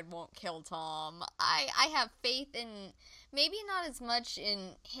that Red won't kill Tom. I have faith in, maybe not as much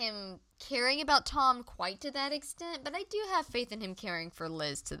in him caring about Tom quite to that extent, but I do have faith in him caring for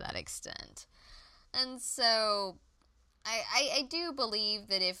Liz to that extent. And so I do believe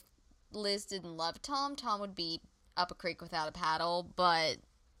that if Liz didn't love Tom, Tom would be up a creek without a paddle, but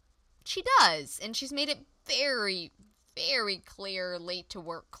she does, and she's made it very, very clear, late to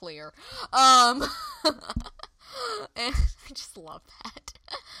work clear. And I just love that.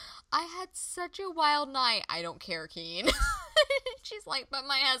 I had such a wild night. I don't care, Keen. She's like, but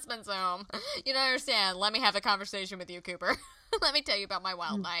my husband's home. You don't understand. Let me have a conversation with you, Cooper. Let me tell you about my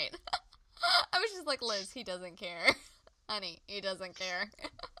wild night. I was just like, Liz, he doesn't care. Honey, he doesn't care.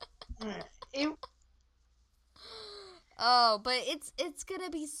 It, Oh, but it's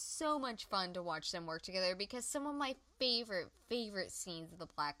gonna be so much fun to watch them work together because some of my favorite scenes of the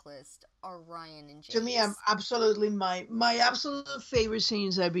Blacklist are Ryan and Jace. to me, I'm absolutely my absolute favorite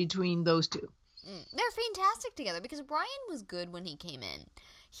scenes are between those two. They're fantastic together because Ryan was good when he came in.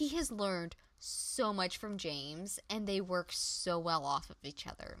 He has learned so much from James, and they work so well off of each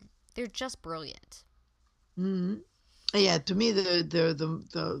other. They're just brilliant. Mm-hmm. Yeah, to me, and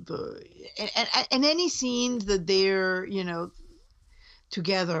any scenes that they're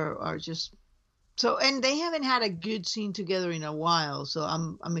together are just so. And they haven't had a good scene together in a while, so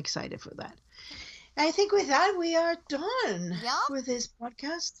I'm excited for that. I think with that we are done with this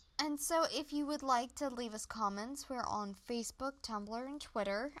podcast. And so if you would like to leave us comments, we're on Facebook, Tumblr, and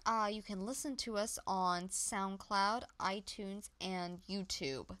Twitter. You can listen to us on SoundCloud, iTunes, and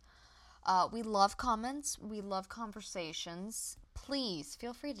YouTube. We love comments. We love conversations. Please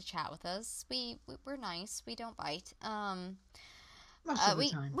feel free to chat with us. We're nice. We don't bite. Most of the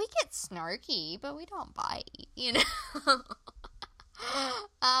time. We get snarky, but we don't bite, you know?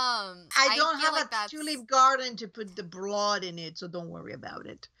 I don't have a tulip garden to put the blood in it, so don't worry about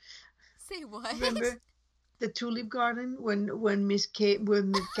it. Say what? Remember the tulip garden when Miss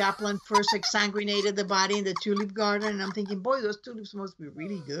Kaplan first exsanguinated the body in the tulip garden, and I'm thinking, boy, those tulips must be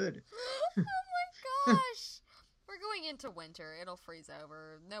really good. Oh my gosh. We're going into winter. It'll freeze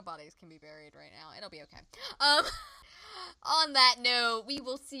over. No bodies can be buried right now. It'll be okay. On that note, we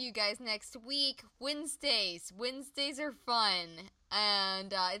will see you guys next week. Wednesdays. Wednesdays are fun.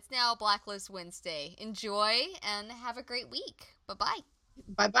 And it's now Blacklist Wednesday. Enjoy and have a great week. Bye-bye.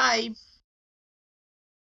 Bye-bye.